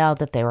let me know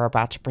that they were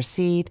about to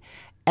proceed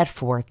at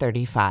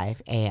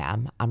 4:35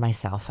 a.m. on my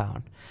cell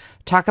phone.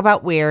 Talk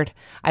about weird.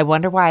 I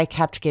wonder why I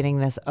kept getting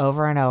this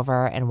over and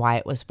over and why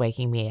it was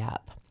waking me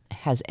up.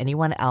 Has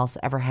anyone else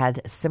ever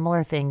had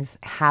similar things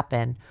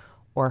happen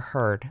or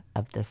heard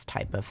of this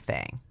type of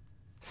thing?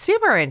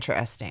 Super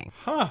interesting.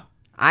 Huh.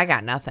 I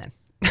got nothing.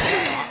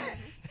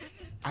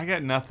 I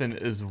got nothing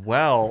as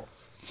well.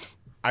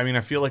 I mean,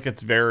 I feel like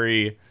it's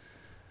very,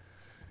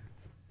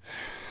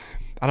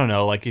 I don't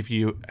know, like if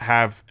you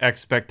have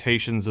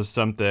expectations of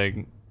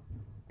something,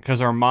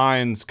 because our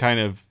minds kind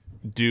of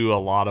do a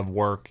lot of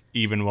work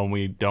even when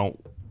we don't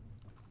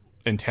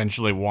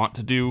intentionally want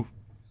to do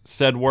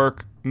said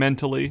work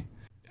mentally.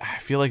 I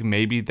feel like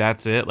maybe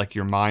that's it. Like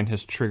your mind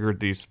has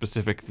triggered these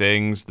specific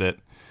things that,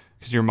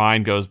 because your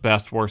mind goes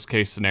best, worst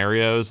case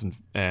scenarios.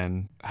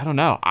 And I don't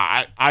know.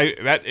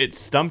 It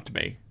stumped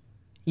me.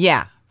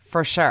 Yeah.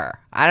 For sure.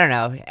 I don't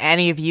know.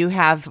 Any of you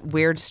have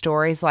weird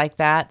stories like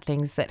that?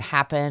 Things that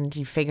happened?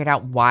 You figured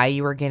out why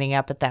you were getting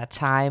up at that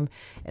time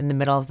in the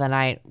middle of the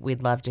night?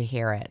 We'd love to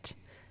hear it.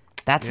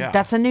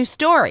 That's a new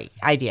story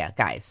idea,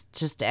 guys.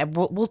 Just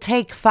we'll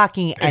take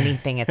fucking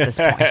anything at this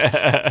point.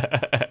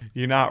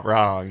 You're not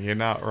wrong. You're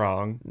not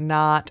wrong.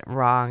 Not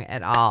wrong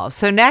at all.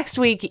 So next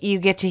week you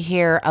get to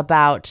hear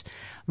about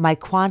my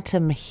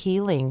quantum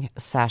healing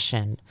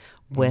session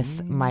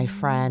with my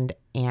friend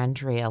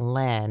Andrea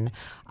Lynn.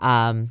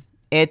 So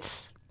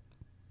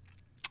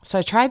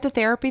I tried the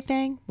therapy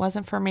thing.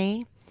 Wasn't for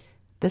me.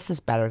 This is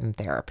better than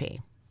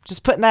therapy.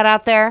 Just putting that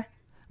out there.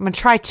 I'm going to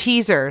try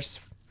teasers.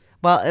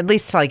 Well, at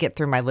least till I get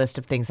through my list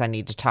of things I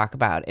need to talk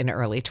about in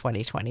early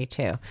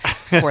 2022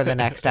 for the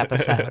next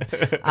episode.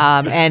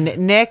 And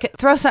Nick,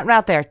 throw something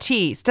out there.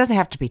 Tease. Doesn't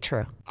have to be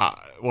true.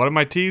 What am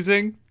I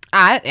teasing?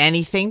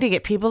 Anything to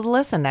get people to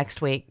listen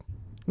next week.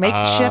 Make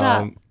shit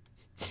up.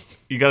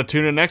 You got to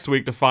tune in next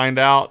week to find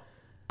out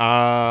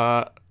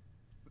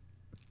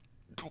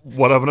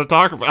what I'm going to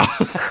talk about.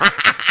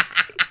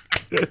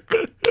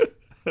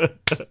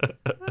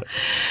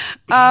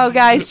 Oh,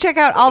 guys, check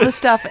out all the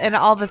stuff and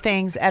all the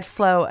things at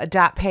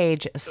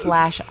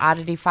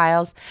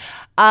flow.page/oddityfiles.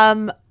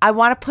 I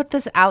want to put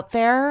this out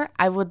there.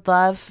 I would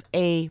love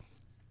I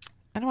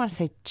don't want to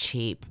say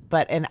cheap,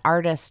 but an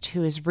artist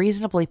who is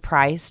reasonably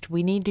priced.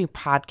 We need to do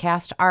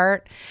podcast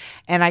art,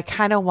 and I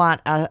kind of want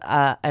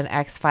an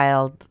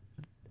X-Files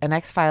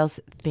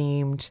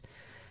themed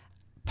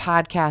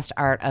podcast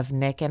art of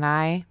Nick and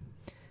I.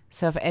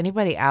 So if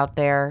anybody out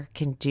there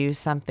can do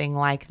something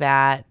like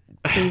that,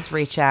 please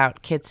reach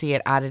out,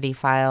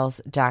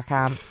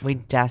 kitsy@oddityfiles.com. We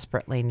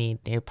desperately need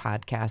new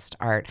podcast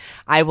art.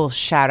 I will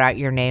shout out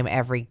your name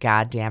every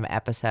goddamn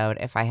episode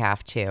if I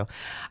have to.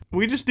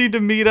 We just need to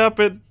meet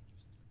up at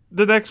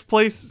the next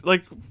place,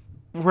 like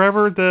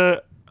wherever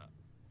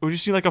we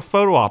just need like a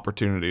photo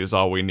opportunity is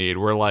all we need.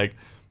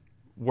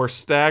 We're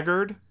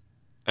staggered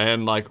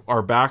and like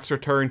our backs are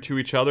turned to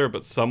each other,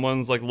 but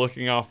someone's like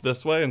looking off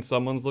this way and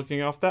someone's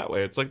looking off that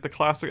way. It's like the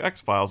classic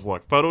X-Files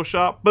look.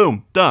 Photoshop,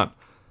 boom, done.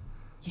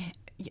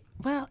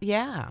 Well,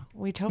 yeah,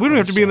 we totally We don't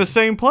have to be in the should.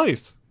 same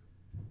place.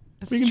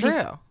 It's We can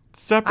just true.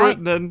 separate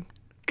and then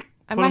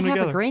I put might them have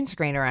together. a green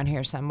screen around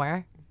here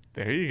somewhere.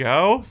 There you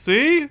go.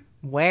 See?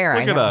 Where? Look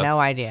I at have us. no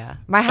idea.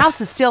 My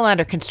house is still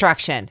under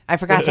construction. I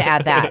forgot to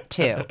add that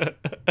too.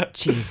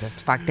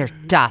 Jesus fuck, there's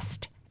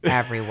dust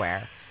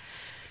everywhere.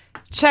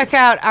 Check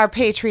out our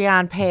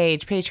Patreon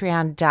page,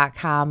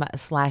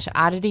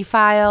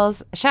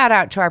 patreon.com/oddityfiles. Shout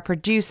out to our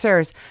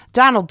producers,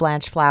 Donald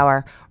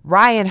Blanchflower,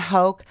 Ryan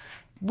Hoke.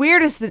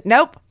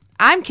 Nope,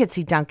 I'm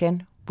Kitsy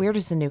Duncan. Weird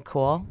is the new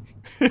cool.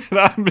 And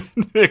I'm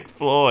Nick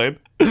Floyd.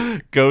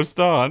 Ghost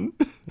on.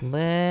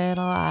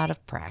 Little out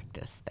of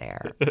practice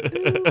there.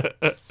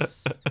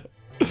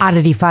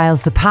 Oddity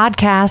Files, the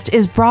podcast,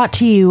 is brought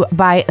to you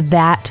by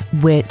That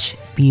Witch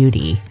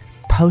Beauty.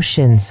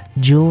 Potions,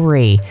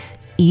 jewelry,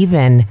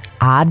 even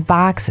odd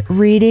box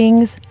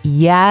readings.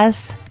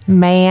 Yes,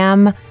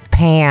 ma'am,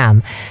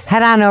 Pam.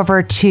 Head on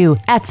over to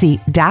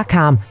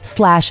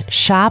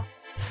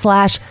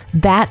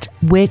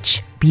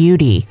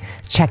etsy.com/shop/thatwitchbeauty.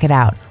 Check it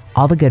out.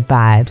 All the good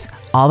vibes,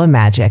 all the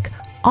magic,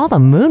 all the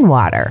moon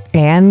water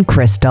and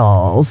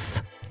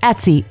crystals.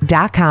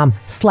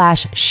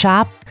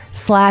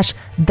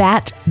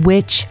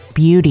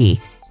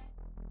 Etsy.com/shop/thatwitchbeauty.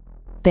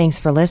 Thanks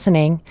for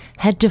listening.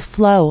 Head to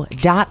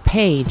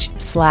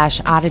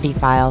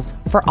flow.page/oddityfiles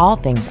for all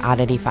things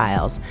Oddity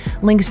Files.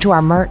 Links to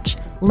our merch,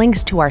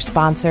 links to our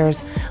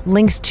sponsors,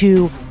 links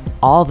to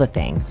all the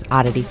things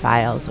Oddity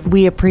Files.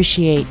 We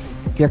appreciate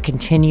your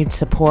continued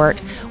support.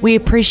 We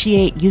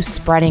appreciate you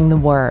spreading the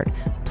word.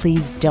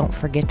 Please don't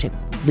forget to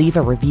leave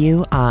a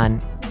review on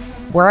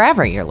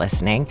wherever you're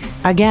listening.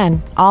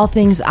 Again, all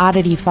things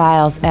Oddity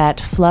Files at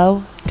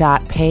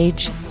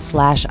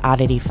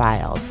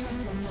flow.page/oddityfiles.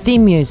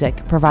 Theme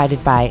music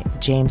provided by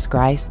James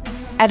Grice,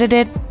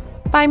 edited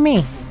by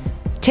me.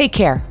 Take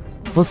care.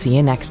 We'll see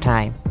you next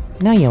time.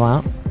 No, you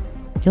won't.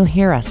 You'll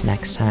hear us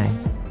next time.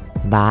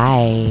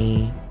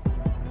 Bye.